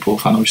 As a Liverpool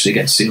fan, obviously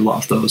get to see a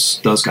lot of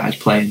those guys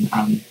playing,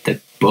 and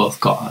they've both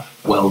got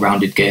a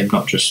well-rounded game,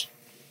 not just,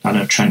 I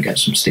know Trent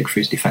gets some stick for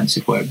his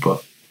defensive work,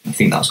 but I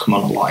think that's come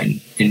on a lot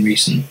in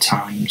recent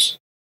times.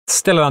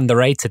 Still an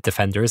underrated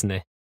defender, isn't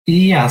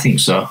he? Yeah, I think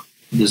so.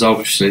 There's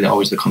obviously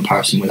always the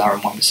comparison with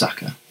Aaron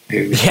Wan-Bissaka, who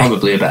is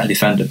probably a better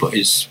defender, but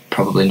is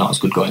probably not as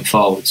good going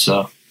forward,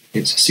 so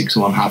it's a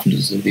 6-1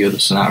 happens of the other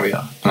scenario.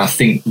 And I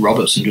think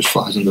Robertson just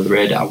flies under the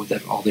radar with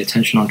all the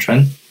attention on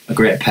Trent. A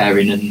great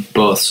pairing and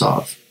both sort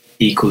of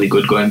equally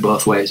good going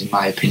both ways, in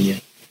my opinion.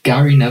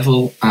 Gary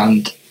Neville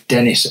and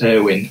Dennis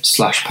Irwin /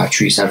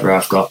 Patrice Evra,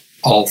 I've got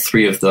all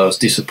 3 of those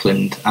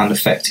disciplined and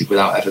effective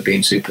without ever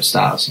being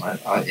superstars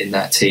in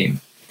their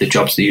team. The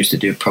jobs they used to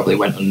do probably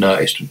went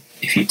unnoticed.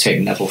 If you take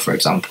Neville, for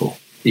example,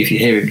 if you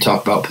hear him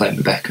talk about playing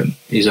with Beckham,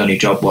 his only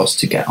job was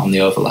to get on the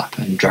overlap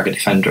and drag a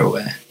defender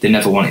away. They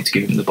never wanted to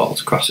give him the ball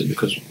to cross it,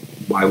 because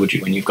why would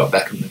you when you've got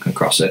Beckham that can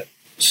cross it?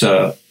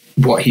 So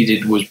what he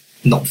did was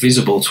not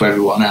visible to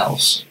everyone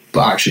else,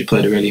 but actually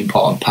played a really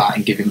important part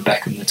in giving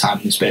Beckham the time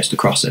and the space to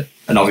cross it.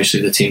 And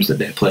obviously the teams that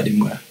they played in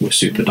were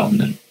super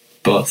dominant,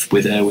 both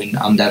with Irwin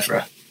and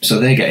Evra. So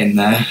they get in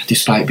there,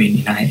 despite being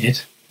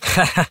United.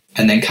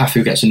 And then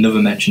Cafu gets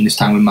another mention, this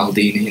time with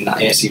Maldini in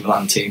that AC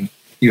Milan team.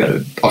 You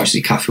had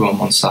obviously Cafu on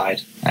one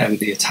side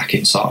with the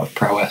attacking sort of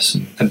prowess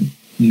and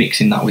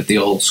mixing that with the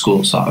old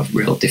school sort of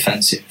real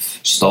defensive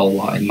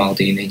stalwart in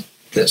Maldini.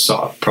 That's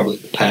sort of probably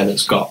the pair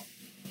that's got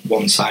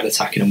one side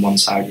attacking and one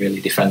side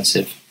really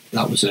defensive.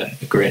 That was a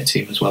great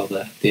team as well,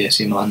 the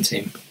AC Milan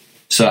team.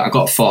 So I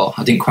got 4.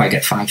 I didn't quite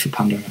get 5 for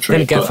Panda, I'm afraid.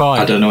 Didn't get 5.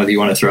 I don't know whether you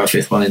want to throw a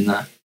 5th one in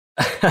there.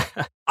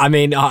 I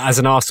mean, as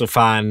an Arsenal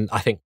fan, I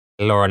think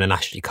Lauren and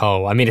Ashley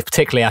Cole. I mean,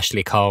 particularly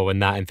Ashley Cole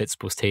and that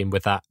Invincibles team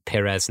with that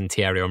Pires and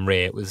Thierry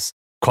Henry, it was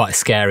quite a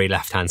scary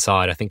left-hand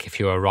side. I think if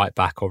you were a right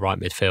back or right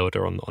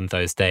midfielder on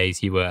those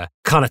days, you were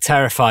kind of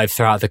terrified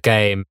throughout the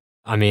game.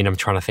 I mean, I'm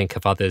trying to think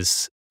of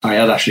others. I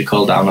had Ashley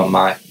Cole down on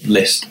my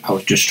list. I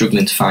was just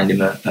struggling to find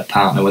him a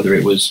partner, whether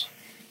it was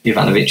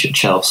Ivanovic at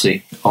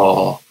Chelsea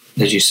or,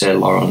 as you say,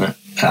 Laurent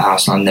at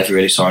Arsenal. I never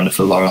really saw enough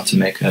of Laurent to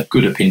make a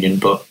good opinion,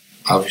 but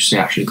obviously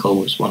Ashley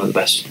Cole was one of the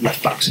best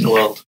left-backs in the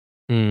world.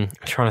 I'm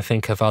trying to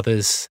think of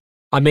others.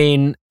 I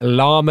mean,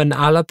 Lahm and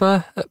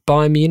Alaba at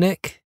Bayern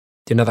Munich.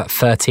 Do you know that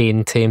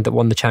 13 team that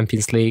won the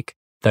Champions League?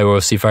 They were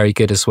obviously very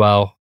good as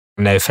well.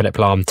 I know Philipp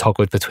Lahm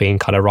toggled between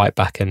kind of right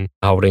back and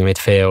holding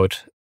midfield.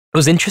 It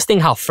was interesting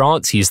how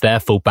France used their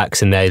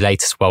fullbacks in their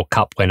latest World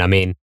Cup win. I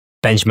mean,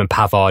 Benjamin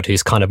Pavard,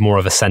 who's kind of more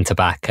of a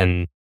centre-back,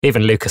 and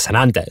even Lucas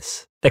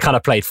Hernandez. They kind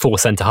of played 4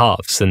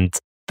 centre-halves, and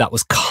that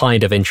was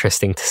kind of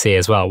interesting to see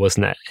as well,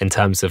 wasn't it? In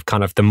terms of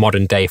kind of the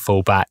modern-day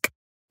fullback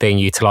being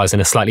utilised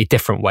in a slightly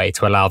different way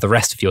to allow the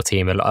rest of your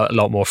team a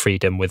lot more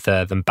freedom with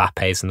the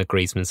Mbappés and the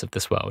Griezmanns of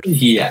this world.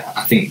 Yeah,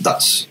 I think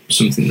that's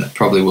something that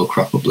probably will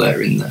crop up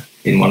later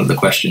in one of the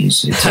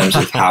questions in terms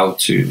of how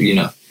to,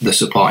 the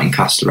supporting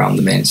cast around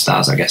the main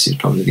stars, I guess is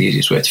probably the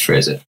easiest way to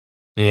phrase it.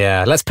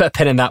 Yeah, let's put a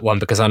pin in that one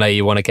because I know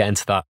you want to get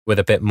into that with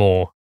a bit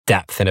more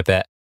depth in a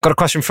bit. Got a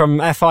question from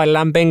F.I.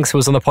 Lambings, who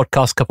was on the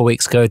podcast a couple of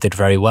weeks ago, did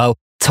very well.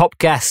 Top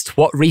guest,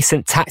 what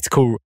recent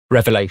tactical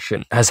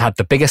revelation has had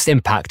the biggest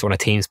impact on a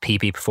team's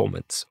PB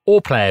performance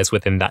or players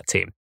within that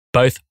team,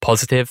 both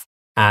positive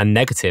and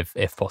negative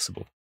if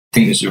possible? I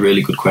think this is a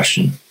really good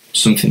question.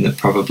 Something that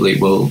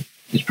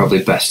is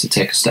probably best to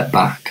take a step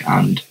back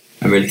and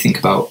really think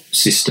about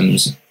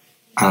systems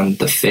and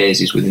the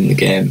phases within the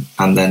game,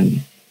 and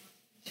then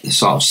the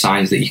sort of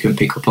signs that you can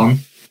pick up on.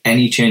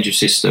 Any change of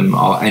system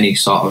or any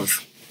sort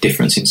of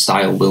difference in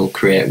style will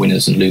create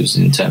winners and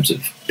losers in terms of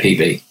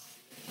PB.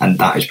 And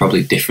that is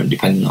probably different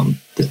depending on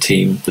the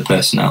team, the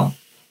personnel,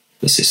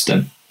 the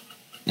system,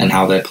 and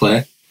how they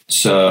play.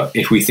 So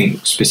if we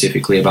think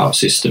specifically about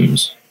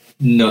systems,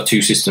 no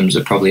two systems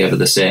are probably ever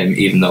the same,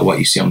 even though what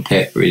you see on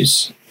paper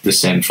is the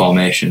same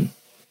formation.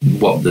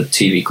 What the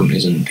TV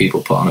companies and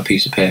people put on a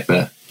piece of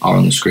paper or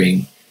on the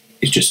screen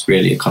is just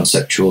really a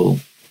conceptual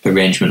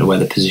arrangement of where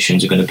the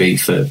positions are going to be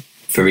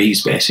for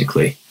ease,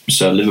 basically.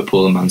 So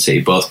Liverpool and Man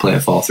City both play a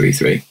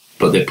 4-3-3,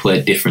 but they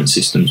play different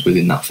systems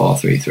within that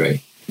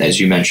 4-3-3. As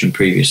you mentioned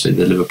previously,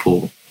 the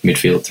Liverpool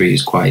midfield three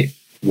is quite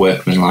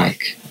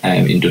workmanlike,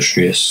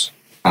 industrious,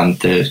 and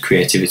the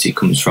creativity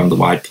comes from the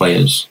wide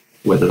players,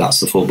 whether that's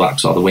the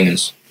fullbacks or the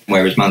wingers.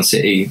 Whereas Man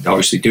City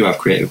obviously do have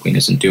creative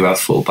wingers and do have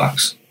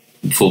fullbacks.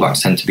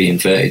 Fullbacks tend to be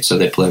inverted, so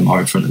they play more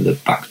in front of the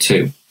back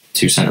two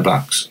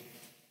centre-backs.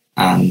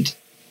 And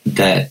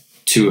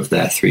two of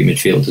their three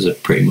midfielders are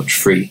pretty much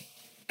free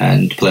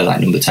and play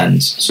like number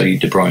 10s. So you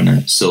De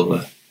Bruyne,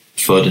 Silva,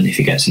 Foden if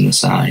he gets in the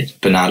side,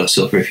 Bernardo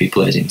Silva if he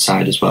plays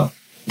inside as well.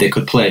 They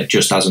could play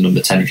just as a number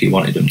 10 if you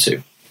wanted them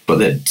to, but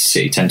the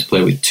City tend to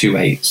play with 2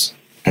 8s,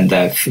 and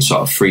they're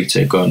sort of free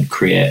to go and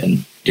create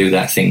and do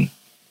their thing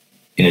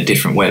in a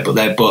different way. But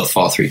they're both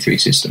 4-3-3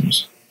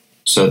 systems.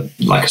 So,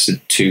 like I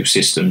said, two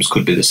systems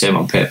could be the same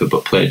on paper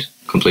but played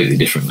completely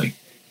differently.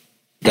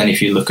 Then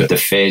if you look at the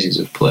phases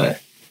of play,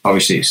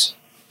 obviously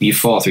your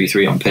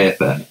 4-3-3 on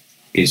paper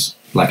is,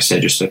 like I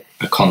said, just a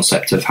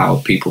concept of how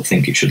people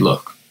think it should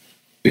look.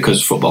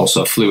 Because football's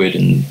so fluid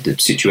and the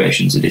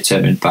situations are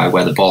determined by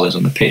where the ball is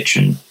on the pitch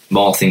and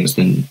more things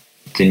than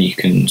you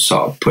can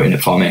sort of put in a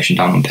formation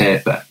down on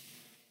paper.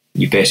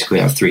 You basically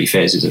have 3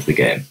 phases of the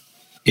game: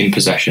 in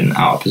possession,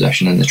 out of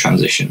possession, and the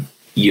transition.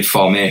 Your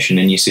formation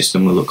and your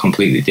system will look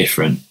completely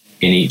different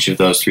in each of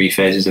those 3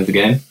 phases of the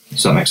game.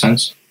 Does that make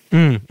sense?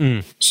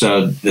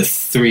 So the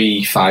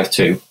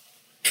 3-5-2,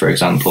 for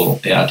example,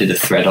 I did a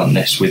thread on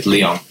this with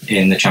Lyon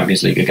in the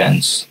Champions League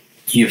against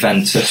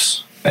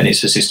Juventus, and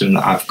it's a system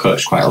that I've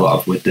coached quite a lot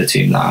of with the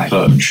team that I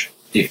coach.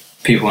 If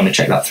people want to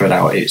check that thread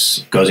out,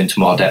 it goes into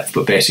more depth,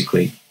 but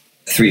basically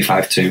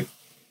 3-5-2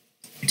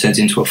 turns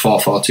into a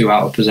 4-4-2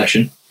 out of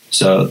possession.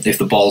 So if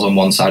the ball's on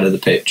one side of the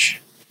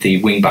pitch,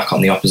 the wing back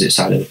on the opposite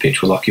side of the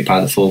pitch will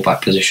occupy the full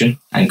back position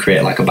and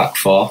create like a back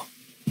 4,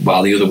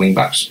 while the other wing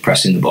back's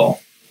pressing the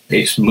ball.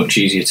 It's much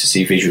easier to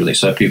see visually,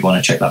 so if people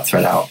want to check that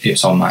thread out,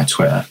 it's on my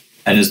Twitter.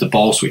 And as the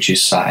ball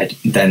switches side,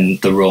 then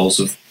the roles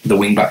of the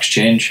wing backs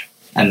change,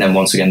 and then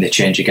once again they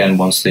change again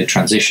once they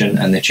transition,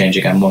 and they change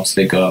again once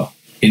they go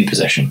in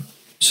possession.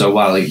 So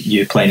while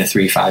you're playing a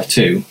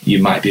 3-5-2,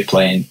 you might be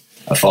playing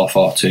a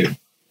 4-4-2,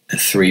 a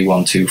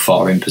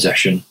 3-1-2-4 in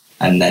possession,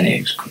 and then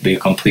it could be a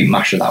complete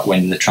mash of that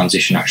when the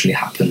transition actually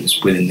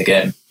happens within the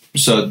game.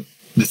 So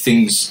the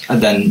things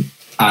then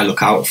I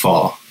look out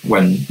for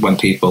when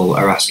people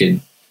are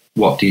asking,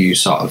 what do you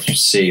sort of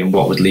see and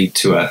what would lead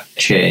to a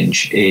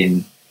change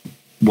in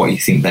what you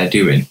think they're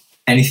doing?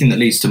 Anything that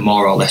leads to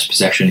more or less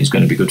possession is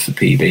going to be good for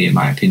PB, in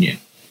my opinion.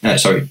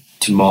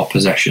 To more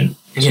possession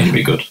is going to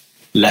be good.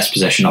 Less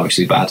possession,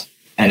 obviously bad.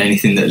 And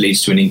anything that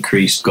leads to an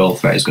increased goal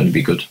threat is going to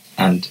be good.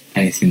 And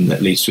anything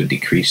that leads to a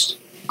decreased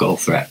goal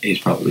threat is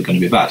probably going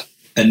to be bad.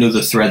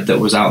 Another thread that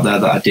was out there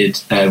that I did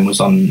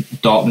was on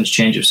Dortmund's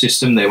change of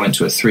system. They went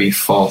to a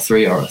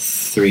 3-4-3 or a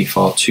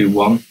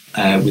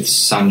 3-4-2-1 with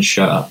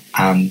Sancho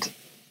and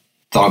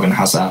Thorgan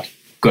Hazard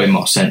going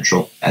more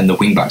central, and the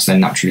wing-backs then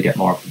naturally get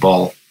more of the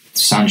ball.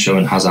 Sancho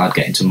and Hazard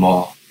get into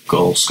more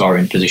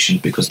goal-scoring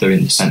positions because they're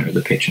in the centre of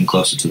the pitch and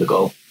closer to the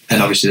goal.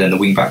 And obviously then the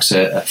wing-backs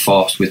are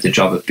forced with the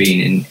job of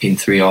being in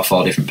 3 or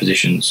 4 different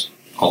positions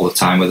all the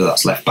time, whether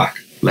that's left back,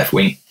 left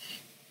wing,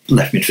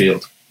 left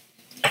midfield,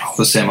 all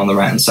the same on the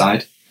right-hand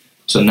side.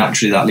 So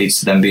naturally that leads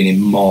to them being in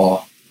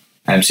more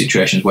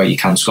situations where you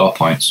can score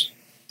points,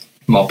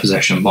 more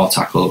possession, more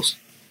tackles,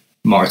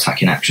 more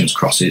attacking actions,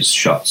 crosses,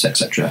 shots,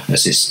 etc.,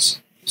 assists.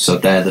 So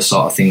they're the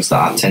sort of things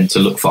that I tend to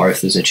look for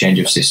if there's a change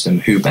of system,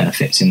 who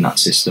benefits in that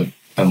system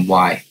and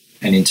why.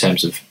 And in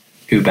terms of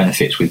who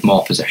benefits with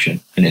more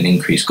possession and an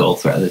increased goal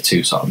threat are the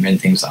 2 sort of main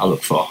things that I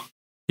look for.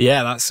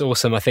 Yeah, that's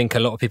awesome. I think a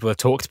lot of people have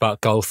talked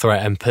about goal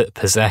threat and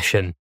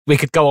possession. We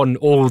could go on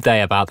all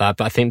day about that,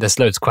 but I think there's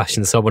loads of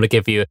questions, so I want to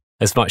give you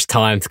as much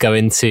time to go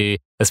into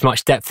as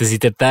much depth as you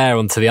did there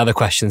onto the other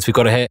questions. We've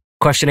got a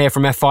question here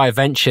from FI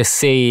Venture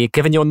C.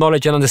 Given your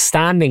knowledge and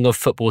understanding of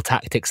football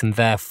tactics and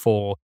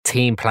therefore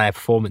team player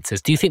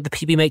performances, do you think the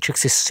PB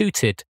matrix is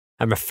suited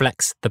and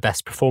reflects the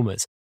best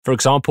performers? For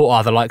example,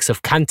 are the likes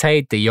of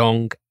Kante, De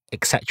Jong,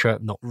 etc.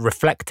 not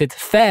reflected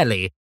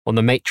fairly on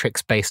the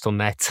matrix based on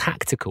their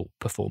tactical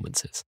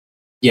performances?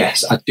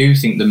 Yes, I do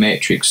think the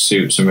matrix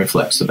suits and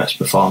reflects the best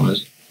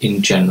performers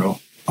in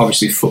general.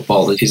 Obviously,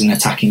 football is an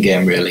attacking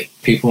game, really.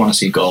 People want to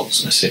see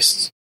goals and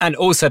assists. And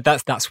also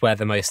that's where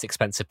the most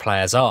expensive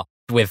players are.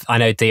 I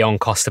know Dion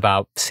cost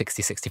about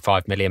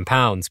 65 million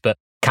pounds, but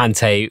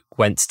Kante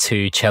went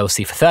to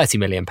Chelsea for 30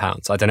 million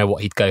pounds. I don't know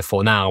what he'd go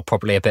for now,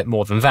 probably a bit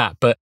more than that,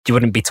 but you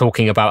wouldn't be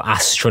talking about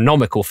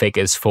astronomical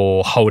figures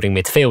for holding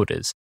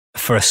midfielders.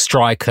 For a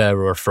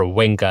striker or for a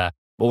winger,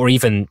 or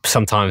even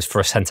sometimes for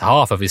a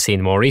centre-half, as we've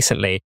seen more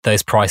recently,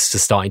 those prices are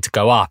starting to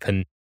go up.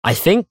 And I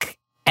think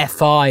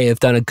FI have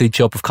done a good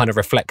job of kind of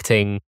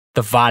reflecting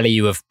the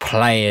value of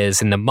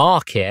players in the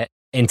market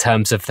in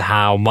terms of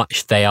how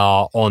much they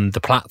are on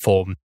the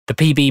platform. The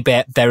PB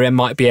bit, there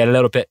might be a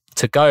little bit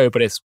to go,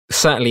 but it's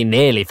certainly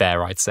nearly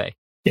there, I'd say.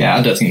 Yeah,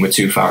 I don't think we're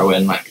too far away.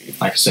 And like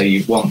I say,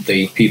 you want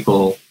the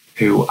people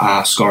who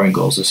are scoring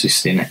goals,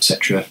 assisting,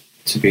 etc.,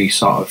 to be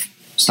sort of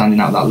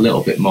standing out that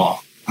little bit more.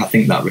 I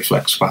think that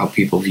reflects how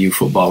people view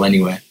football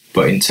anyway.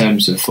 But in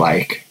terms of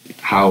like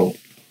how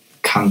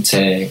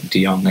Kante,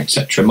 Dion,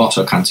 etc., more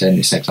so Kante in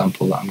this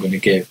example that I'm going to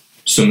give,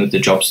 some of the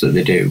jobs that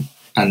they do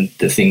and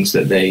the things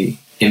that they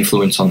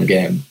influence on the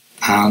game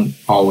aren't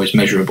always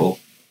measurable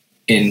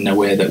in a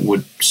way that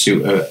would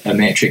suit a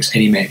matrix,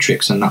 any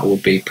matrix, and that will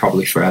be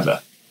probably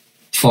forever.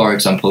 For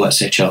example, let's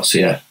say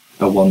Chelsea are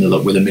 1-0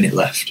 up with a minute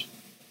left,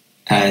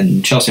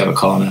 and Chelsea have a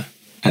corner,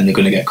 and they're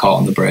going to get caught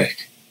on the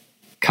break.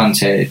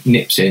 Kante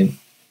nips in,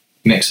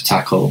 makes a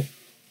tackle,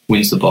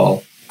 wins the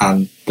ball,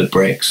 and the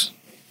breaks.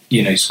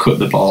 He's cut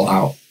the ball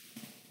out,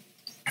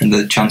 and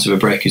the chance of a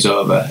break is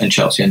over, and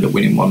Chelsea end up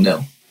winning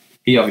 1-0.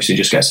 He obviously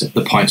just gets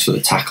the points for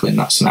the tackle in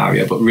that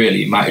scenario, but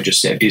really, he might have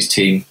just saved his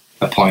team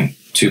a point,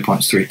 2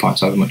 points, 3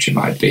 points, however much it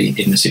might be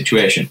in the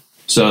situation.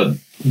 So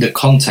the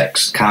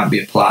context can't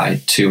be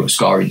applied to a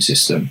scoring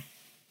system.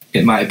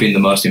 It might have been the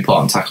most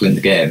important tackle in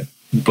the game,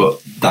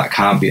 but that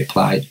can't be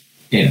applied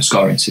in a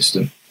scoring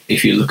system.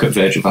 If you look at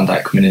Virgil van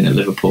Dijk coming in at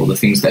Liverpool, the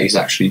things that he's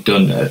actually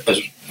done,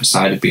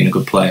 aside of being a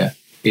good player,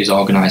 is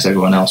organise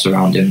everyone else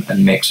around him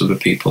and makes other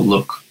people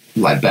look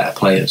like better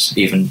players.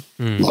 Even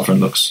Lovren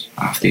looks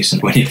half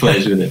decent when he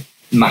plays with him.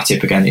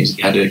 Matip, again,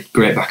 he had a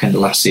great back end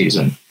of last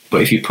season,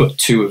 but if you put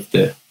two of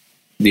the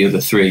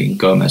other three,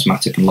 Gomez,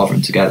 Matip and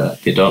Lovren together,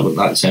 they don't look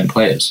like the same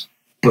players.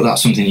 But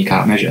that's something you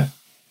can't measure.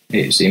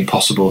 It's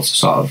impossible to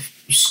sort of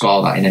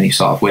score that in any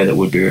sort of way that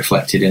would be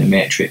reflected in a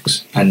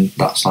matrix, and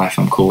that's life.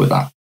 I'm cool with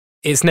that.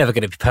 It's never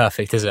going to be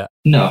perfect, is it?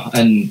 No,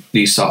 and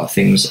these sort of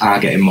things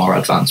are getting more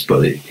advanced,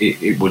 but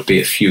it would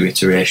be a few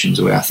iterations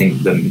away. I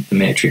think the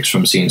matrix,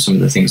 from seeing some of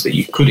the things that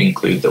you could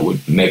include that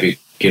would maybe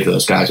give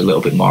those guys a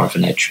little bit more of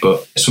an edge,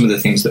 but some of the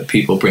things that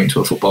people bring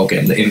to a football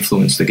game that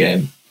influence the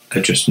game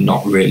are just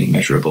not really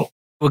measurable.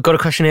 We've got a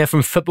question here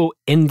from Football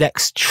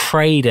Index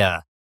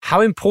Trader.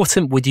 How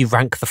important would you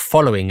rank the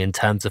following in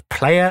terms of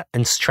player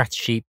and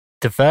strategy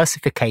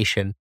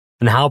diversification,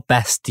 and how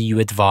best do you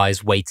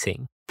advise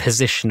weighting?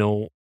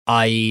 Positional,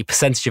 i.e.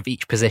 percentage of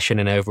each position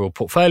in overall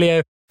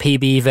portfolio,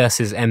 PB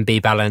versus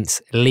MB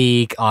balance,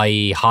 league,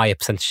 i.e. higher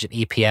percentage of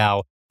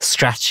EPL,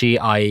 strategy,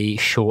 i.e.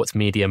 short,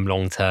 medium,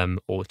 long-term,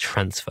 or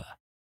transfer?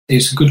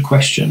 It's a good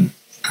question,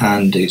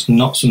 and it's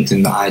not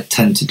something that I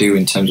tend to do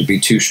in terms of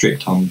being too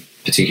strict on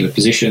particular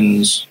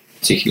positions,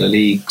 particular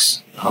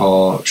leagues,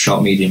 or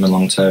short, medium and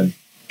long-term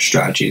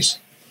strategies.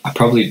 I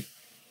probably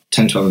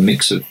tend to have a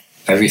mix of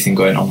everything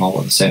going on all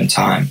at the same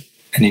time.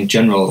 And in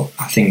general,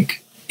 I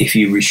think if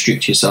you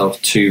restrict yourself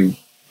to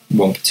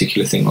one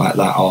particular thing like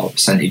that, or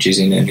percentages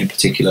in a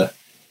particular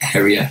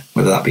area,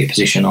 whether that be a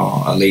position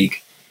or a league,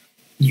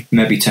 you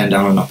maybe turn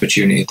down an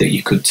opportunity that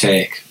you could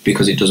take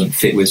because it doesn't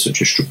fit with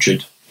such a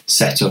structured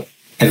setup.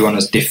 Everyone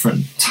has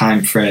different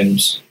time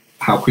frames,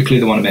 how quickly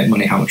they want to make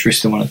money, how much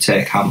risk they want to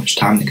take, how much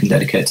time they can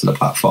dedicate to the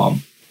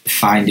platform.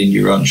 Finding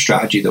your own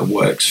strategy that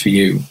works for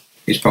you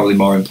is probably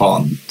more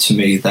important to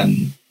me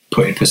than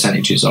putting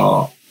percentages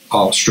or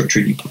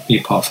structuring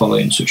your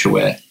portfolio in such a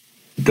way.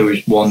 There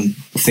was one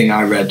thing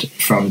I read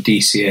from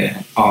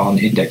DCA on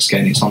Index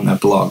Gain, it's on their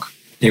blog.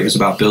 It was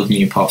about building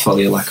your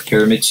portfolio like a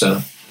pyramid,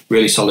 so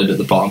really solid at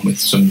the bottom with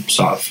some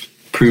sort of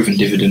proven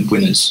dividend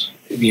winners,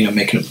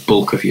 making up the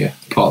bulk of your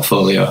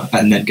portfolio,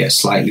 and then get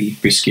slightly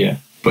riskier,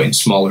 but in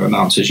smaller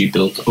amounts as you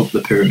build up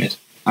the pyramid.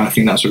 And I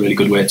think that's a really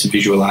good way to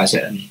visualise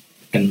it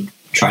and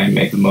try and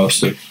make the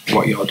most of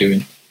what you're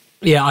doing.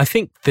 Yeah, I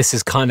think this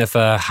is kind of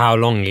a how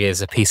long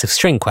is a piece of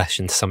string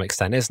question to some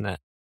extent, isn't it?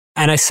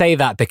 And I say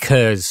that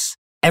because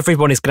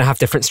everyone is going to have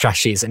different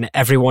strategies, and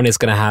everyone is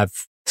going to have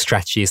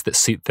strategies that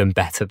suit them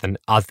better than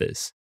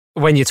others.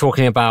 When you're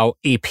talking about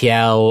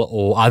EPL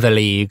or other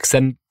leagues,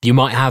 then you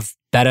might have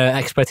better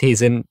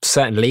expertise in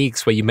certain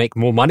leagues where you make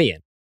more money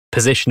in.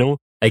 Positional,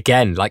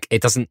 again,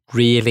 it doesn't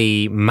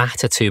really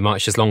matter too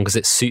much as long as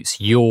it suits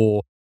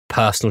your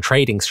personal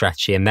trading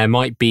strategy. And there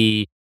might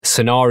be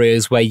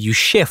scenarios where you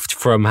shift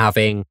from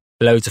having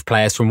loads of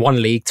players from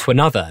one league to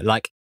another.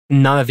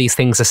 None of these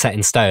things are set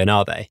in stone,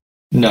 are they?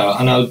 No,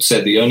 and I would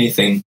say the only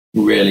thing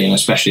really, and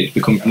especially it's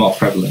become more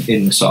prevalent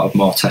in the sort of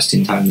more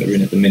testing time that we're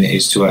in at the minute,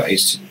 is to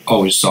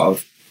always sort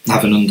of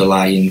have an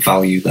underlying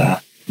value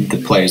there.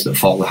 The players that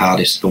fall the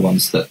hardest are the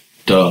ones that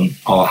don't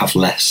or have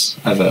less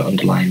of an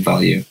underlying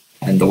value.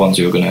 And the ones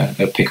who are going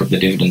to pick up the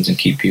dividends and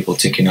keep people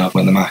ticking over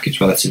when the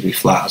market's relatively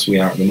flat, as we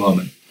are at the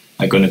moment,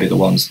 are going to be the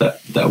ones that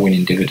are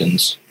winning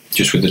dividends.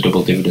 Just with the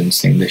double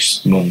dividends thing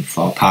this month,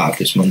 or part of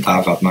this month,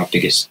 I've had my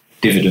biggest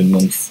dividend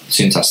month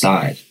since I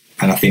started.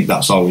 And I think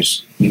that's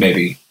always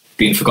maybe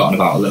been forgotten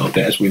about a little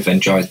bit as we've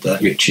enjoyed the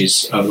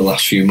riches over the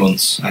last few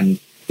months, and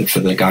for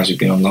the guys who've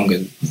been on longer,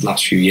 the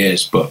last few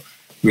years. But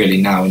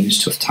really now, in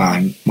this tough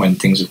time, when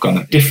things have gone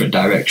a different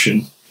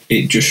direction,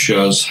 it just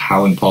shows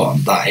how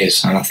important that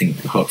is. And I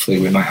think hopefully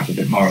we might have a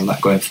bit more of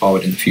that going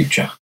forward in the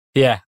future.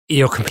 Yeah,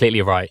 you're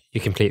completely right.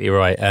 You're completely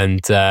right. And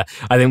I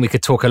think we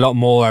could talk a lot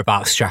more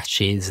about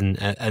strategies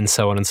and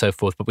so on and so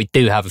forth. But we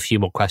do have a few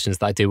more questions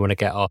that I do want to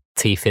get our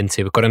teeth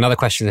into. We've got another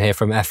question here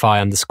from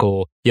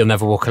FI_. You'll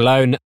never walk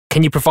alone.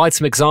 Can you provide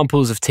some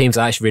examples of teams?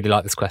 I actually really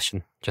like this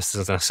question, just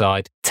as an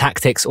aside.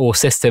 Tactics or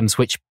systems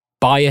which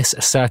bias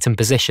a certain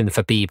position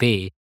for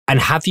BB. And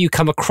have you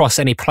come across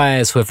any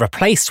players who have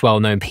replaced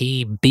well-known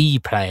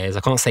PB players, I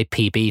can't say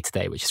PB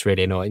today, which is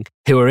really annoying,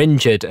 who are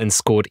injured and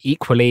scored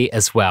equally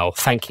as well?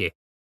 Thank you.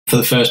 For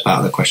the first part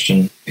of the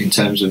question, in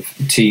terms of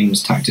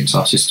teams, tactics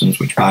or systems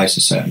which bias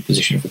a certain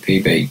position for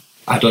PB,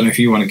 I don't know if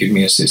you want to give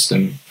me a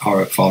system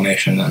or a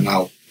formation and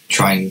I'll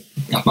try and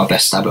have my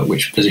best stab at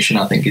which position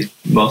I think is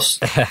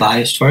most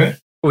biased for it.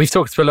 We've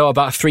talked a lot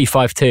about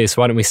 3-5-2,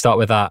 so why don't we start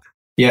with that?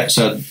 Yeah,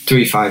 so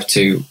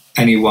 3-5-2,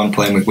 anyone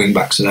playing with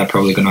wing-backs, so they're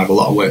probably going to have a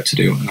lot of work to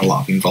do and a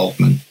lot of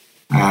involvement.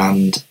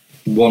 And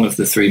one of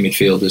the three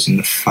midfielders in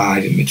the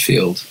five in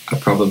midfield are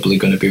probably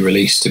going to be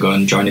released to go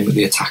and join in with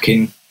the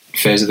attacking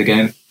phase of the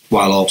game,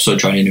 while also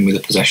joining in with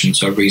the possession,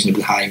 so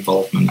reasonably high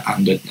involvement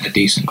and a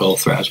decent goal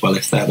threat as well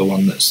if they're the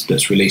one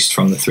that's released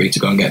from the three to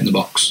go and get in the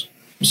box.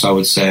 So I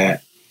would say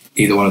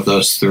either one of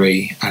those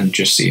three and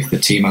just see if the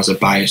team has a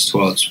bias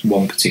towards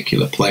one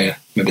particular player.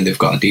 Maybe they've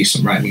got a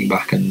decent right wing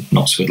back and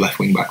not so good left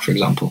wing back, for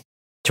example.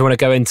 Do you want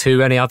to go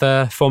into any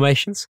other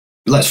formations?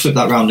 Let's flip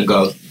that round and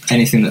go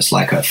anything that's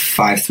like a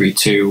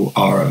 5-3-2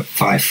 or a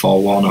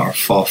 5-4-1 or a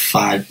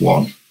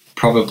 4-5-1.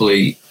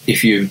 Probably,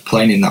 if you're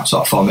playing in that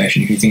sort of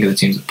formation, if you think of the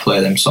teams that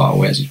play them sort of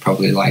ways, it's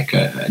probably like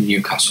a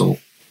Newcastle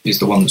is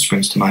the one that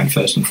springs to mind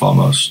first and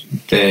foremost.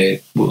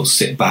 They will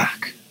sit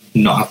back,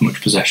 not have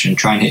much possession,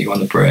 try and hit you on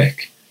the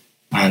break,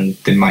 and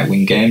they might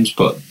win games,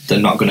 but they're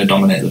not going to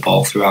dominate the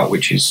ball throughout,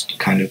 which is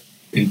kind of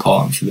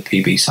important for the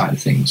PB side of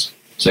things.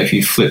 So if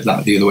you flip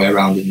that the other way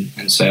around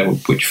and say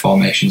which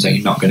formations are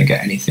you not going to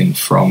get anything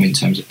from in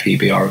terms of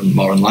PB or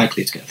more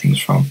unlikely to get things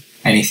from,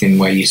 anything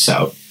where you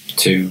set up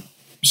to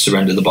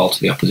surrender the ball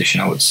to the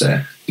opposition, I would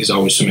say, is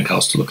always something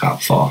else to look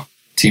out for.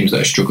 Teams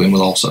that are struggling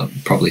will also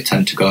probably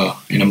tend to go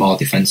in a more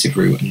defensive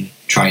route and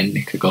try and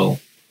nick a goal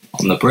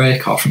on the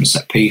break or from a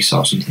set piece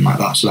or something like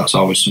that. So that's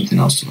always something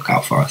else to look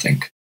out for, I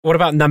think. What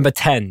about number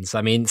 10s?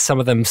 I mean, some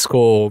of them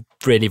score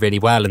really, really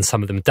well and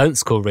some of them don't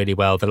score really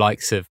well. The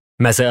likes of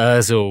Mesut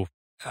Ozil,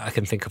 I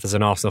can think of as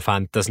an Arsenal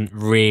fan, doesn't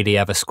really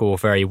ever score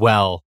very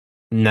well,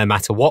 no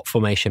matter what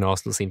formation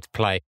Arsenal seem to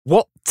play.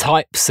 What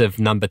types of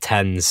number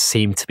 10s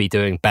seem to be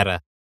doing better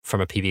from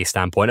a PV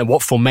standpoint, and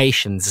what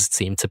formations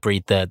seem to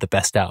breed the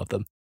best out of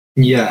them?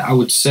 Yeah, I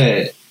would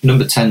say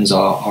number 10s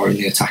are in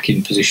the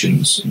attacking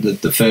positions.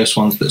 The first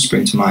ones that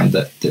spring to mind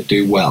that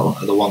do well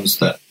are the ones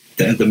that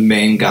are the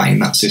main guy in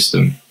that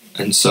system,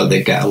 and so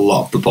they get a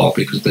lot of the ball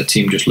because the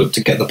team just look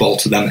to get the ball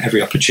to them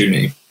every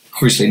opportunity.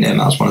 Obviously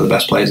Neymar's one of the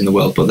best players in the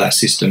world, but their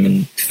system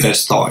and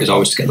first thought is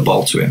always to get the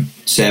ball to him.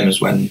 Same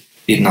as when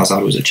Eden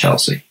Hazard was at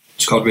Chelsea.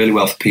 Scored really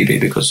well for PB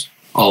because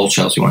all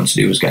Chelsea wanted to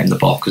do was get him the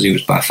ball because he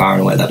was by far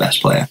and away their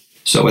best player.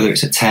 So whether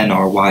it's a 10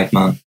 or a wide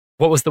man.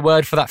 What was the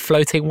word for that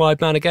floating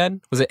wide man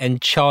again? Was it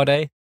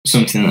Enchade?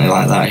 Something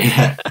like that,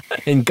 yeah.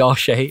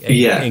 Engache?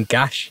 Yeah.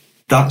 Engash?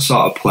 That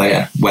sort of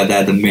player where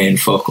they're the main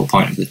focal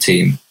point of the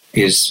team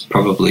is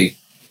probably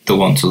the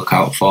one to look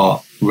out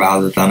for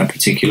rather than a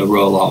particular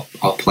role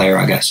or player,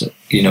 I guess.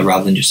 You know,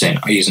 rather than just saying,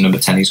 oh, he's a number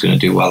 10, he's going to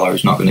do well or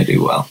he's not going to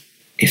do well.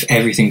 If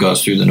everything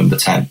goes through the number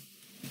 10,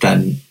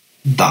 then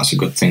that's a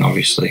good thing,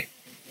 obviously.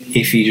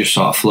 If he just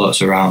sort of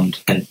floats around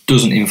and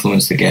doesn't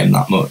influence the game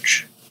that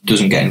much,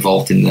 doesn't get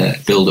involved in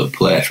the build-up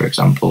play, for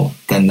example,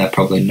 then they're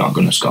probably not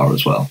going to score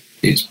as well.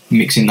 It's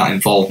mixing that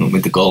involvement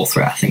with the goal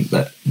threat, I think,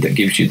 that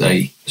gives you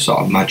the sort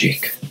of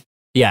magic.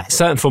 Yeah,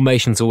 certain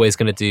formations always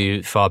going to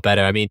do far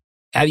better. I mean,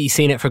 have you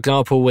seen it, for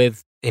example,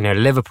 with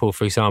Liverpool,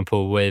 for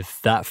example, with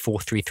that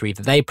 4-3-3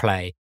 that they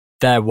play?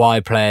 Their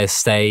wide players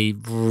stay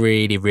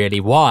really, really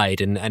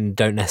wide and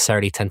don't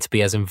necessarily tend to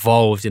be as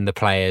involved in the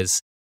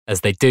players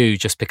as they do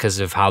just because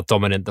of how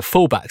dominant the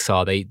fullbacks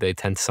are. They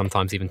tend to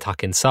sometimes even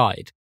tuck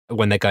inside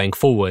when they're going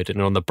forward,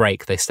 and on the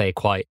break they stay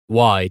quite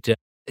wide.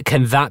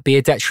 Can that be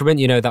a detriment,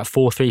 that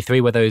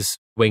 4-3-3 where those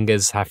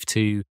wingers have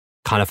to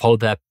kind of hold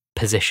their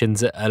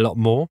positions a lot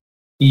more?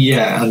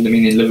 Yeah, and I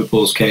mean, in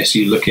Liverpool's case,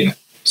 you're looking at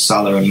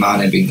Salah and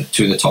Mane being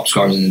two of the top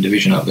scorers in the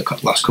division over the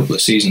last couple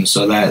of seasons,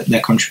 so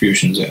their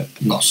contributions are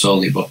not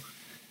solely but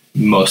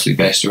mostly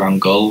based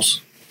around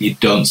goals. You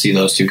don't see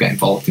those two get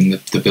involved in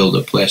the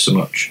build-up play so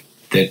much.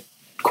 They're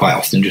quite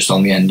often just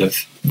on the end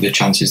of the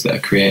chances that are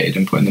created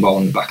and putting the ball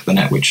in the back of the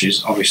net, which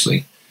is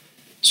obviously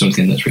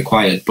something that's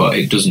required, but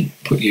it doesn't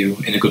put you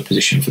in a good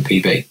position for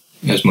PB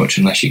as much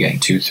unless you're getting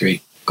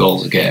 2-3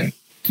 goals a game.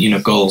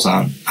 Goals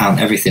aren't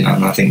everything,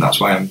 and I think that's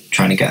why I'm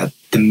trying to get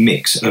the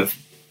mix of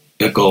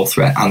a goal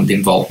threat and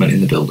involvement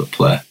in the build-up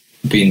play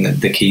being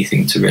the key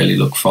thing to really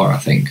look for, I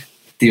think.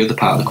 The other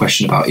part of the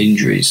question about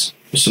injuries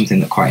was something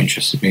that quite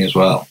interested me as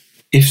well.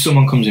 If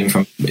someone comes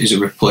in is a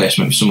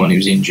replacement for someone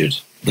who's injured,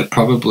 they're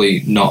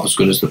probably not as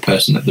good as the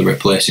person that they're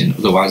replacing,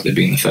 otherwise they'd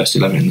be in the first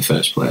 11 in the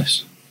first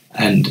place.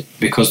 And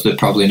because they're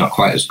probably not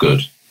quite as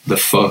good, the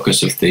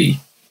focus of the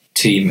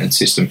team and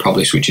system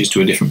probably switches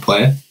to a different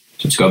player.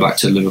 So to go back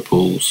to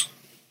Liverpool's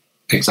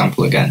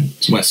example again,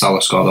 when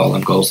Salah scored all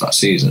them goals that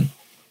season,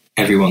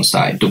 everyone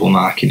started double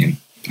marking him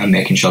and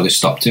making sure they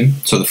stopped him.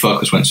 So the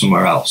focus went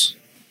somewhere else.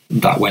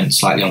 That went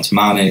slightly onto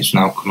Mane, it's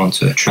now come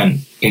onto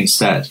Trent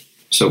instead.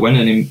 So when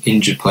an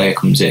injured player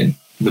comes in,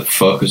 the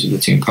focus of the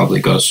team probably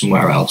goes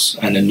somewhere else,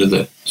 and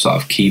another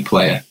sort of key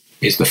player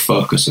is the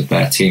focus of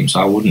their team.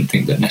 So I wouldn't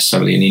think that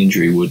necessarily an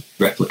injury would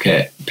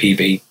replicate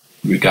PB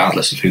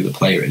regardless of who the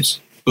player is,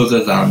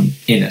 other than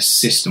in a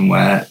system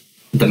where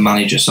the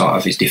manager sort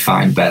of is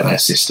defined by their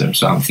system.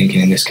 So I'm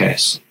thinking in this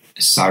case,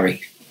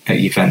 Sarri at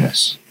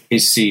Juventus.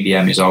 His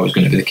CDM is always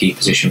going to be the key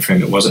position for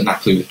him. It was at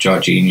Napoli with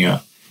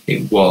Jorginho.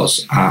 It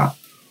was at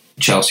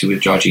Chelsea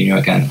with Jorginho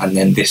again. And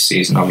then this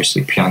season,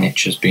 obviously,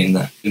 Pjanic has been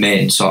the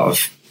main sort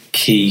of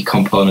key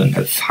component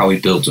of how he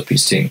builds up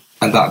his team.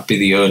 And that'd be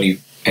the only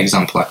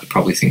example I could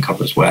probably think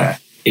of as where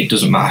it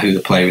doesn't matter who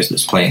the player is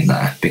that's playing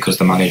there because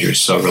the manager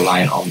is so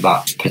reliant on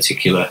that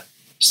particular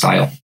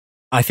style.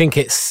 I think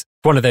it's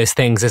one of those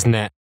things, isn't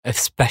it?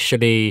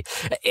 Especially,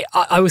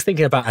 I was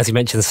thinking about, as you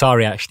mentioned,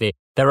 Sarri, actually,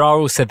 there are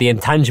also the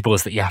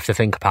intangibles that you have to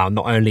think about,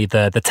 not only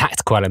the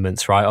tactical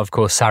elements, right? Of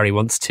course, Sarri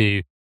wants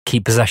to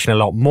keep possession a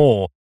lot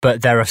more,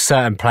 but there are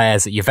certain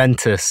players at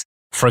Juventus,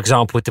 for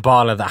example, with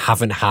Dybala, that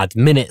haven't had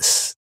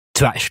minutes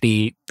to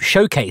actually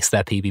showcase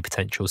their PB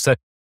potential. So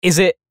is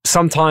it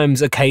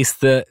sometimes a case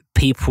that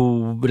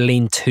people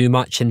lean too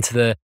much into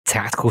the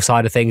tactical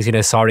side of things?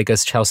 Sarri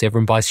goes to Chelsea,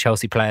 everyone buys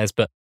Chelsea players,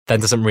 but then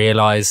doesn't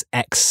realise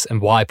X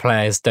and Y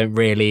players don't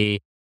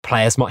really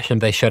play as much as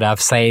they should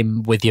have.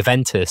 Same with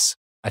Juventus.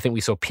 I think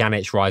we saw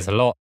Pjanic rise a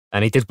lot,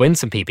 and he did win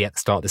some PB at the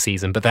start of the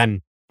season, but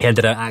then he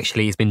ended up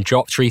he's been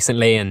dropped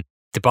recently, and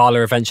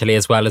Dybala eventually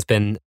as well has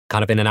been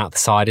kind of in and out the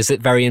side. Is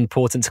it very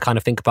important to kind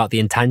of think about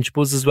the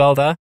intangibles as well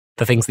there?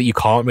 The things that you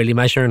can't really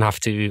measure and have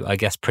to, I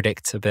guess,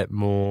 predict a bit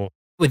more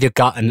with your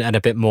gut and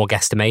a bit more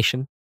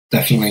guesstimation?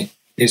 Definitely.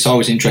 It's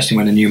always interesting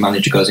when a new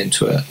manager goes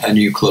into a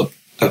new club,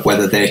 of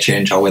whether they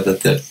change or whether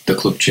the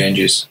club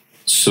changes.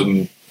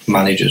 Some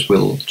managers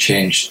will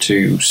change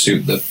to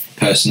suit the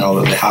personnel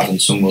that they have,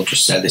 and some will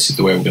just say this is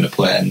the way we're going to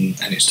play, and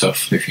it's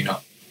tough. If you're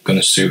not going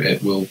to suit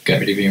it, we'll get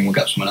rid of you and we'll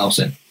get someone else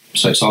in.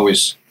 So it's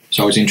always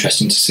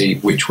interesting to see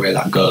which way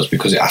that goes,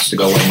 because it has to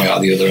go one way or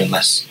the other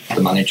unless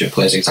the manager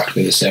plays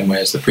exactly the same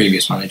way as the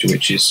previous manager,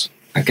 which is,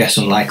 I guess,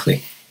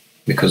 unlikely,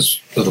 because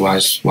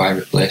otherwise why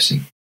replace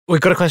him? We've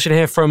got a question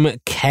here from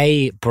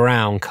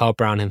Carl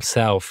Brown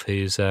himself,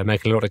 who's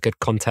making a lot of good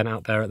content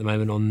out there at the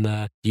moment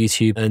on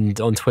YouTube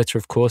and on Twitter,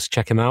 of course.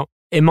 Check him out.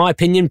 In my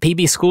opinion,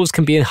 PB scores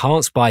can be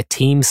enhanced by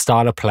team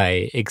style of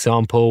play.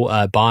 Example,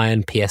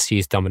 Bayern,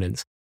 PSG's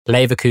dominance,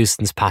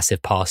 Leverkusen's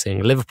passive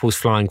passing, Liverpool's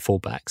flying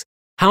fullbacks.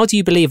 How do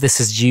you believe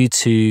this is due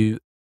to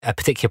a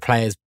particular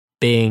players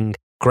being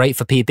great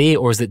for PB,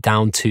 or is it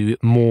down to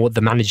more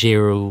the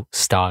managerial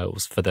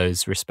styles for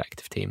those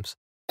respective teams?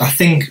 I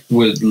think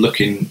we're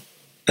looking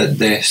at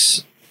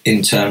this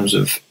in terms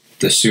of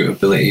the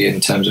suitability, in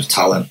terms of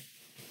talent.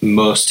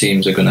 Most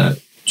teams are going to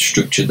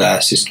structure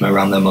their system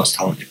around their most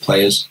talented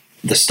players.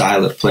 The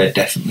style of play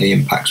definitely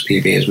impacts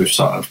PB, as we've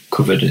sort of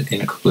covered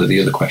in a couple of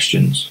the other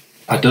questions.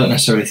 I don't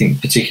necessarily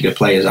think particular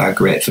players are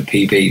great for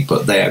PB,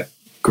 but they're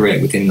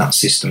great within that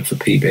system for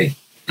PB.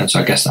 And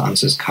so I guess that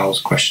answers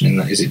Carl's question in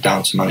that, is it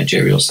down to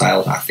managerial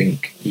styles? I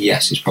think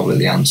yes is probably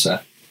the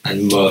answer.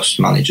 And most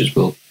managers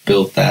will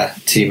build their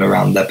team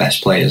around their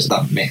best players.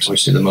 That makes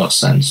obviously the most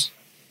sense.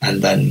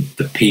 And then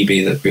the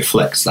PB that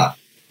reflects that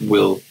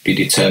will be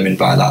determined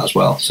by that as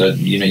well. So,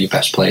 your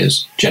best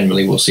players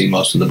generally will see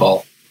most of the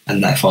ball,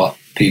 and therefore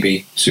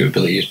PB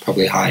suitability is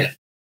probably higher.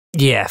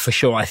 Yeah, for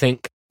sure. I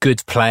think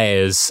good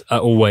players are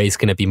always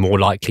going to be more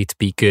likely to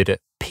be good at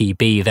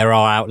PB. There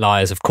are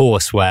outliers, of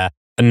course, where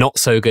a not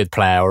so good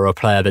player or a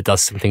player that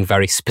does something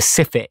very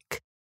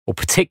specific or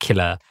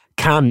particular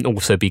can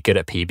also be good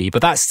at PB,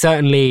 but that's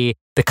certainly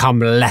become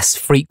less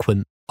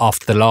frequent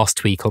after the last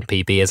tweak on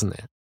PB, isn't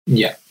it?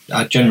 Yeah,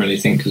 I generally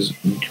think, as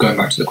going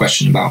back to the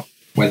question about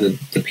whether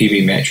the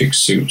PB matrix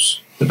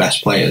suits the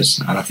best players,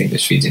 and I think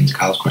this feeds into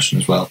Carl's question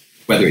as well,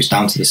 whether it's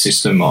down to the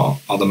system or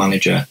the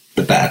manager,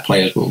 the better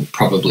players will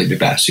probably be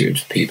better suited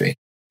for PB.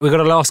 We've got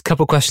a last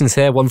couple of questions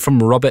here, one from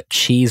Robert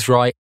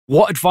Cheesewright.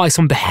 What advice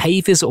on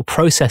behaviours or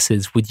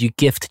processes would you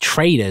give to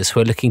traders who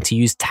are looking to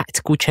use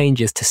tactical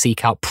changes to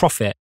seek out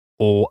profit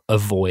or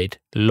avoid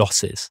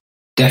losses?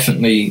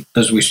 Definitely,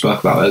 as we spoke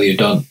about earlier,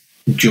 don't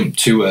jump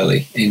too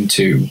early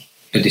into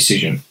a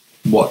decision.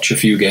 Watch a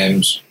few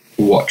games,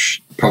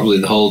 watch probably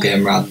the whole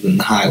game rather than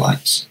the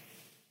highlights,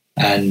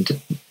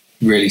 and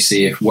really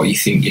see if what you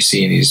think you're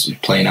seeing is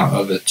playing out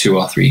over 2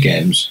 or 3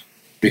 games,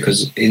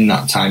 because in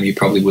that time you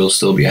probably will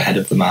still be ahead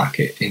of the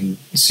market in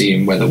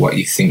seeing whether what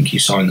you think you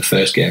saw in the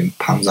first game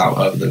pans out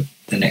over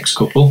the next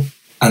couple.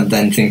 And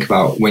then think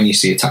about when you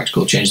see a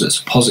tactical change that's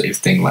a positive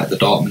thing, like the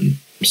Dortmund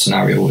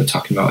scenario we were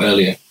talking about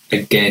earlier.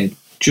 Again,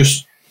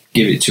 just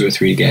give it 2 or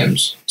 3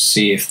 games,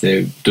 see if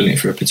they've done it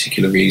for a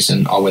particular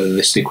reason or whether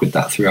they stick with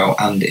that throughout,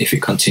 and if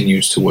it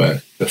continues to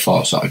work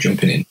before sort of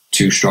jumping in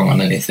too strong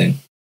on anything.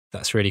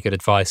 That's really good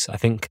advice. I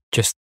think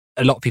just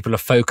a lot of people are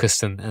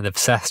focused and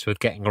obsessed with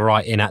getting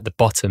right in at the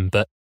bottom,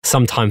 but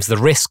sometimes the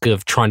risk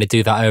of trying to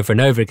do that over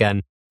and over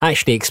again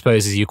actually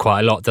exposes you quite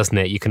a lot, doesn't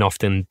it? You can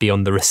often be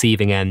on the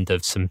receiving end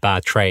of some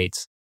bad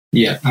trades.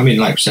 Yeah, I mean,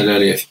 like we said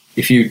earlier,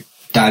 if you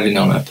dive in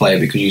on a player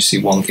because you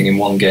see one thing in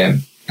one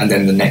game, and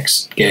then the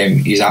next game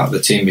he's out of the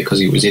team because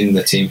he was in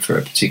the team for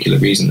a particular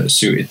reason that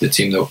suited the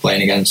team they were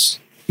playing against,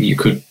 you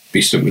could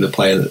be stuck with a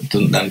player that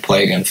doesn't then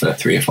play again for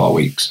 3 or 4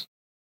 weeks.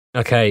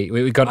 Okay,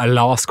 we've got a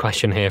last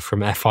question here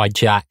from FI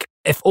Jack.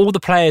 If all the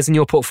players in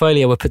your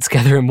portfolio were put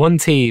together in one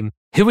team,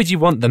 who would you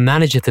want the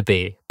manager to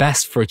be?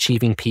 Best for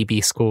achieving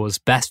PB scores,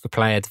 best for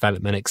player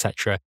development,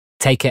 etc.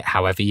 Take it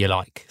however you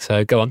like.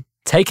 So go on,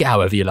 take it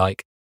however you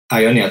like.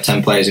 I only had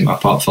 10 players in my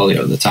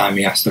portfolio at the time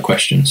he asked the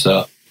question,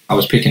 so I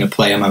was picking a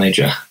player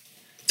manager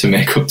to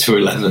make up to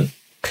 11.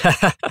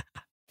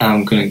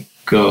 I'm going to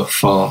go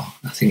for,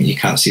 I think you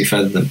can't see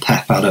further than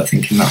Pep, I don't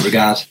think, in that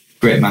regard.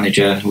 Great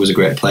manager, who was a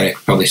great player,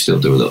 could probably still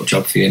do a little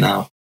job for you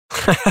now.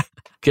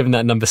 Given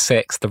that number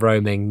 6, the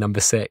roaming number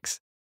 6.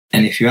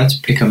 And if you had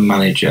to pick a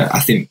manager, I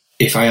think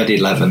if I had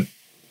 11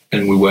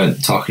 and we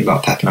weren't talking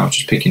about Pep and I was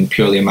just picking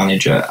purely a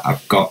manager,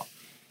 I've got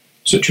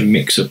such a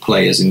mix of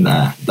players in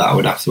there that I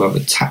would have to have a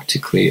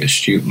tactically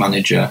astute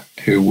manager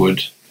who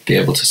would be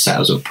able to set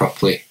us up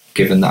properly,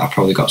 given that I've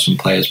probably got some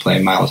players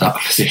playing miles out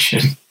of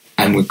position.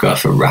 And we'd go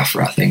for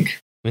Rafa, I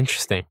think.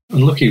 Interesting.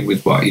 Unlucky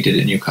with what he did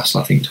at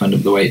Newcastle, I think, to end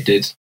up the way it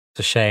did. It's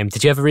a shame.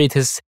 Did you ever read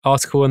his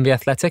article in The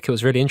Athletic? It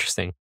was really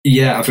interesting.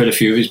 Yeah, I've read a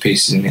few of his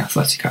pieces in The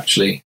Athletic,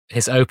 actually.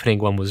 His opening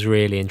one was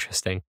really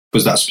interesting.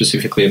 Was that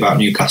specifically about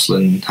Newcastle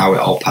and how it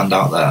all panned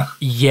out there?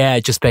 Yeah,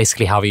 just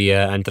basically how he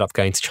ended up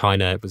going to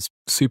China. It was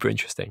super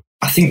interesting.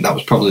 I think that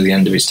was probably the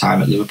end of his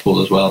time at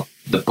Liverpool as well.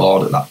 The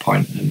board at that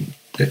point and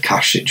the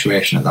cash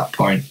situation at that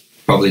point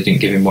probably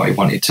didn't give him what he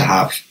wanted to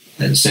have,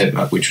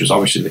 which was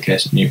obviously the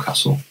case at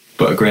Newcastle.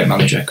 But a great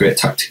manager, great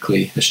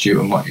tactically astute,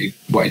 and what he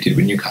did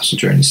with Newcastle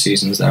during his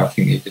seasons there, I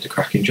think he did a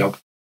cracking job.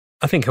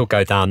 I think he'll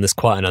go down as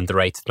quite an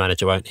underrated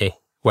manager, won't he,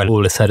 when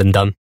all is said and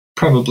done?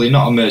 Probably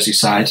not on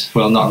Merseyside.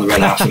 Well, not on the red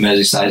half of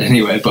Merseyside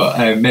anyway,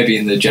 but maybe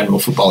in the general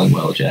footballing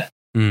world, yeah.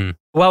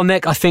 Well,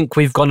 Nick, I think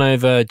we've gone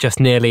over just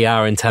nearly an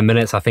hour and 10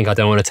 minutes. I think I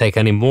don't want to take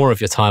any more of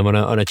your time on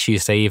a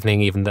Tuesday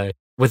evening, even though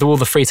with all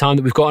the free time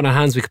that we've got on our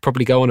hands, we could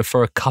probably go on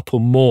for a couple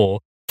more.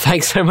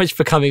 Thanks so much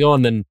for coming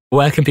on. And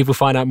where can people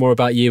find out more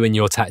about you and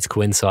your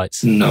tactical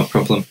insights? No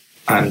problem.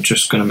 I'm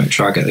just going to make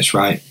sure I get this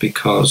right,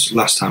 because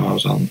last time I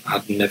was on,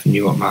 I never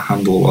knew what my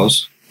handle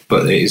was,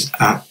 but it is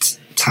at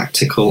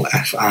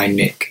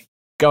 @TacticalFINick.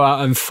 Go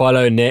out and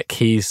follow Nick.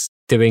 He's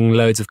doing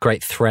loads of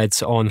great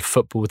threads on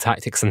football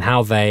tactics and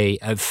how they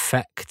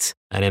affect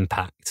and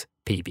impact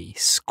PB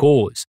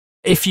scores.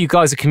 If you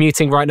guys are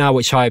commuting right now,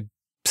 which I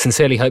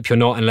sincerely hope you're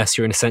not unless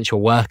you're an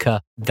essential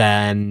worker,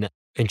 then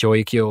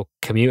enjoy your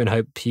commute and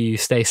hope you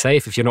stay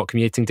safe. If you're not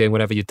commuting, doing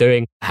whatever you're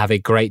doing, have a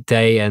great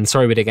day. And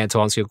sorry we didn't get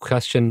to answer your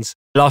questions.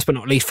 Last but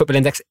not least, Football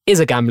Index is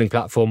a gambling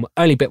platform.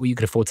 Only bet what you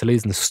can afford to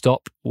lose and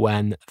stop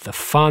when the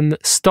fun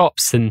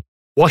stops. And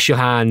wash your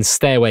hands,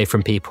 stay away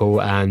from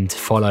people, and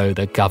follow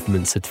the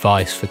government's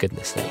advice, for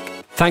goodness sake.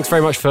 Thanks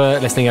very much for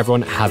listening,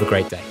 everyone. Have a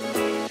great day.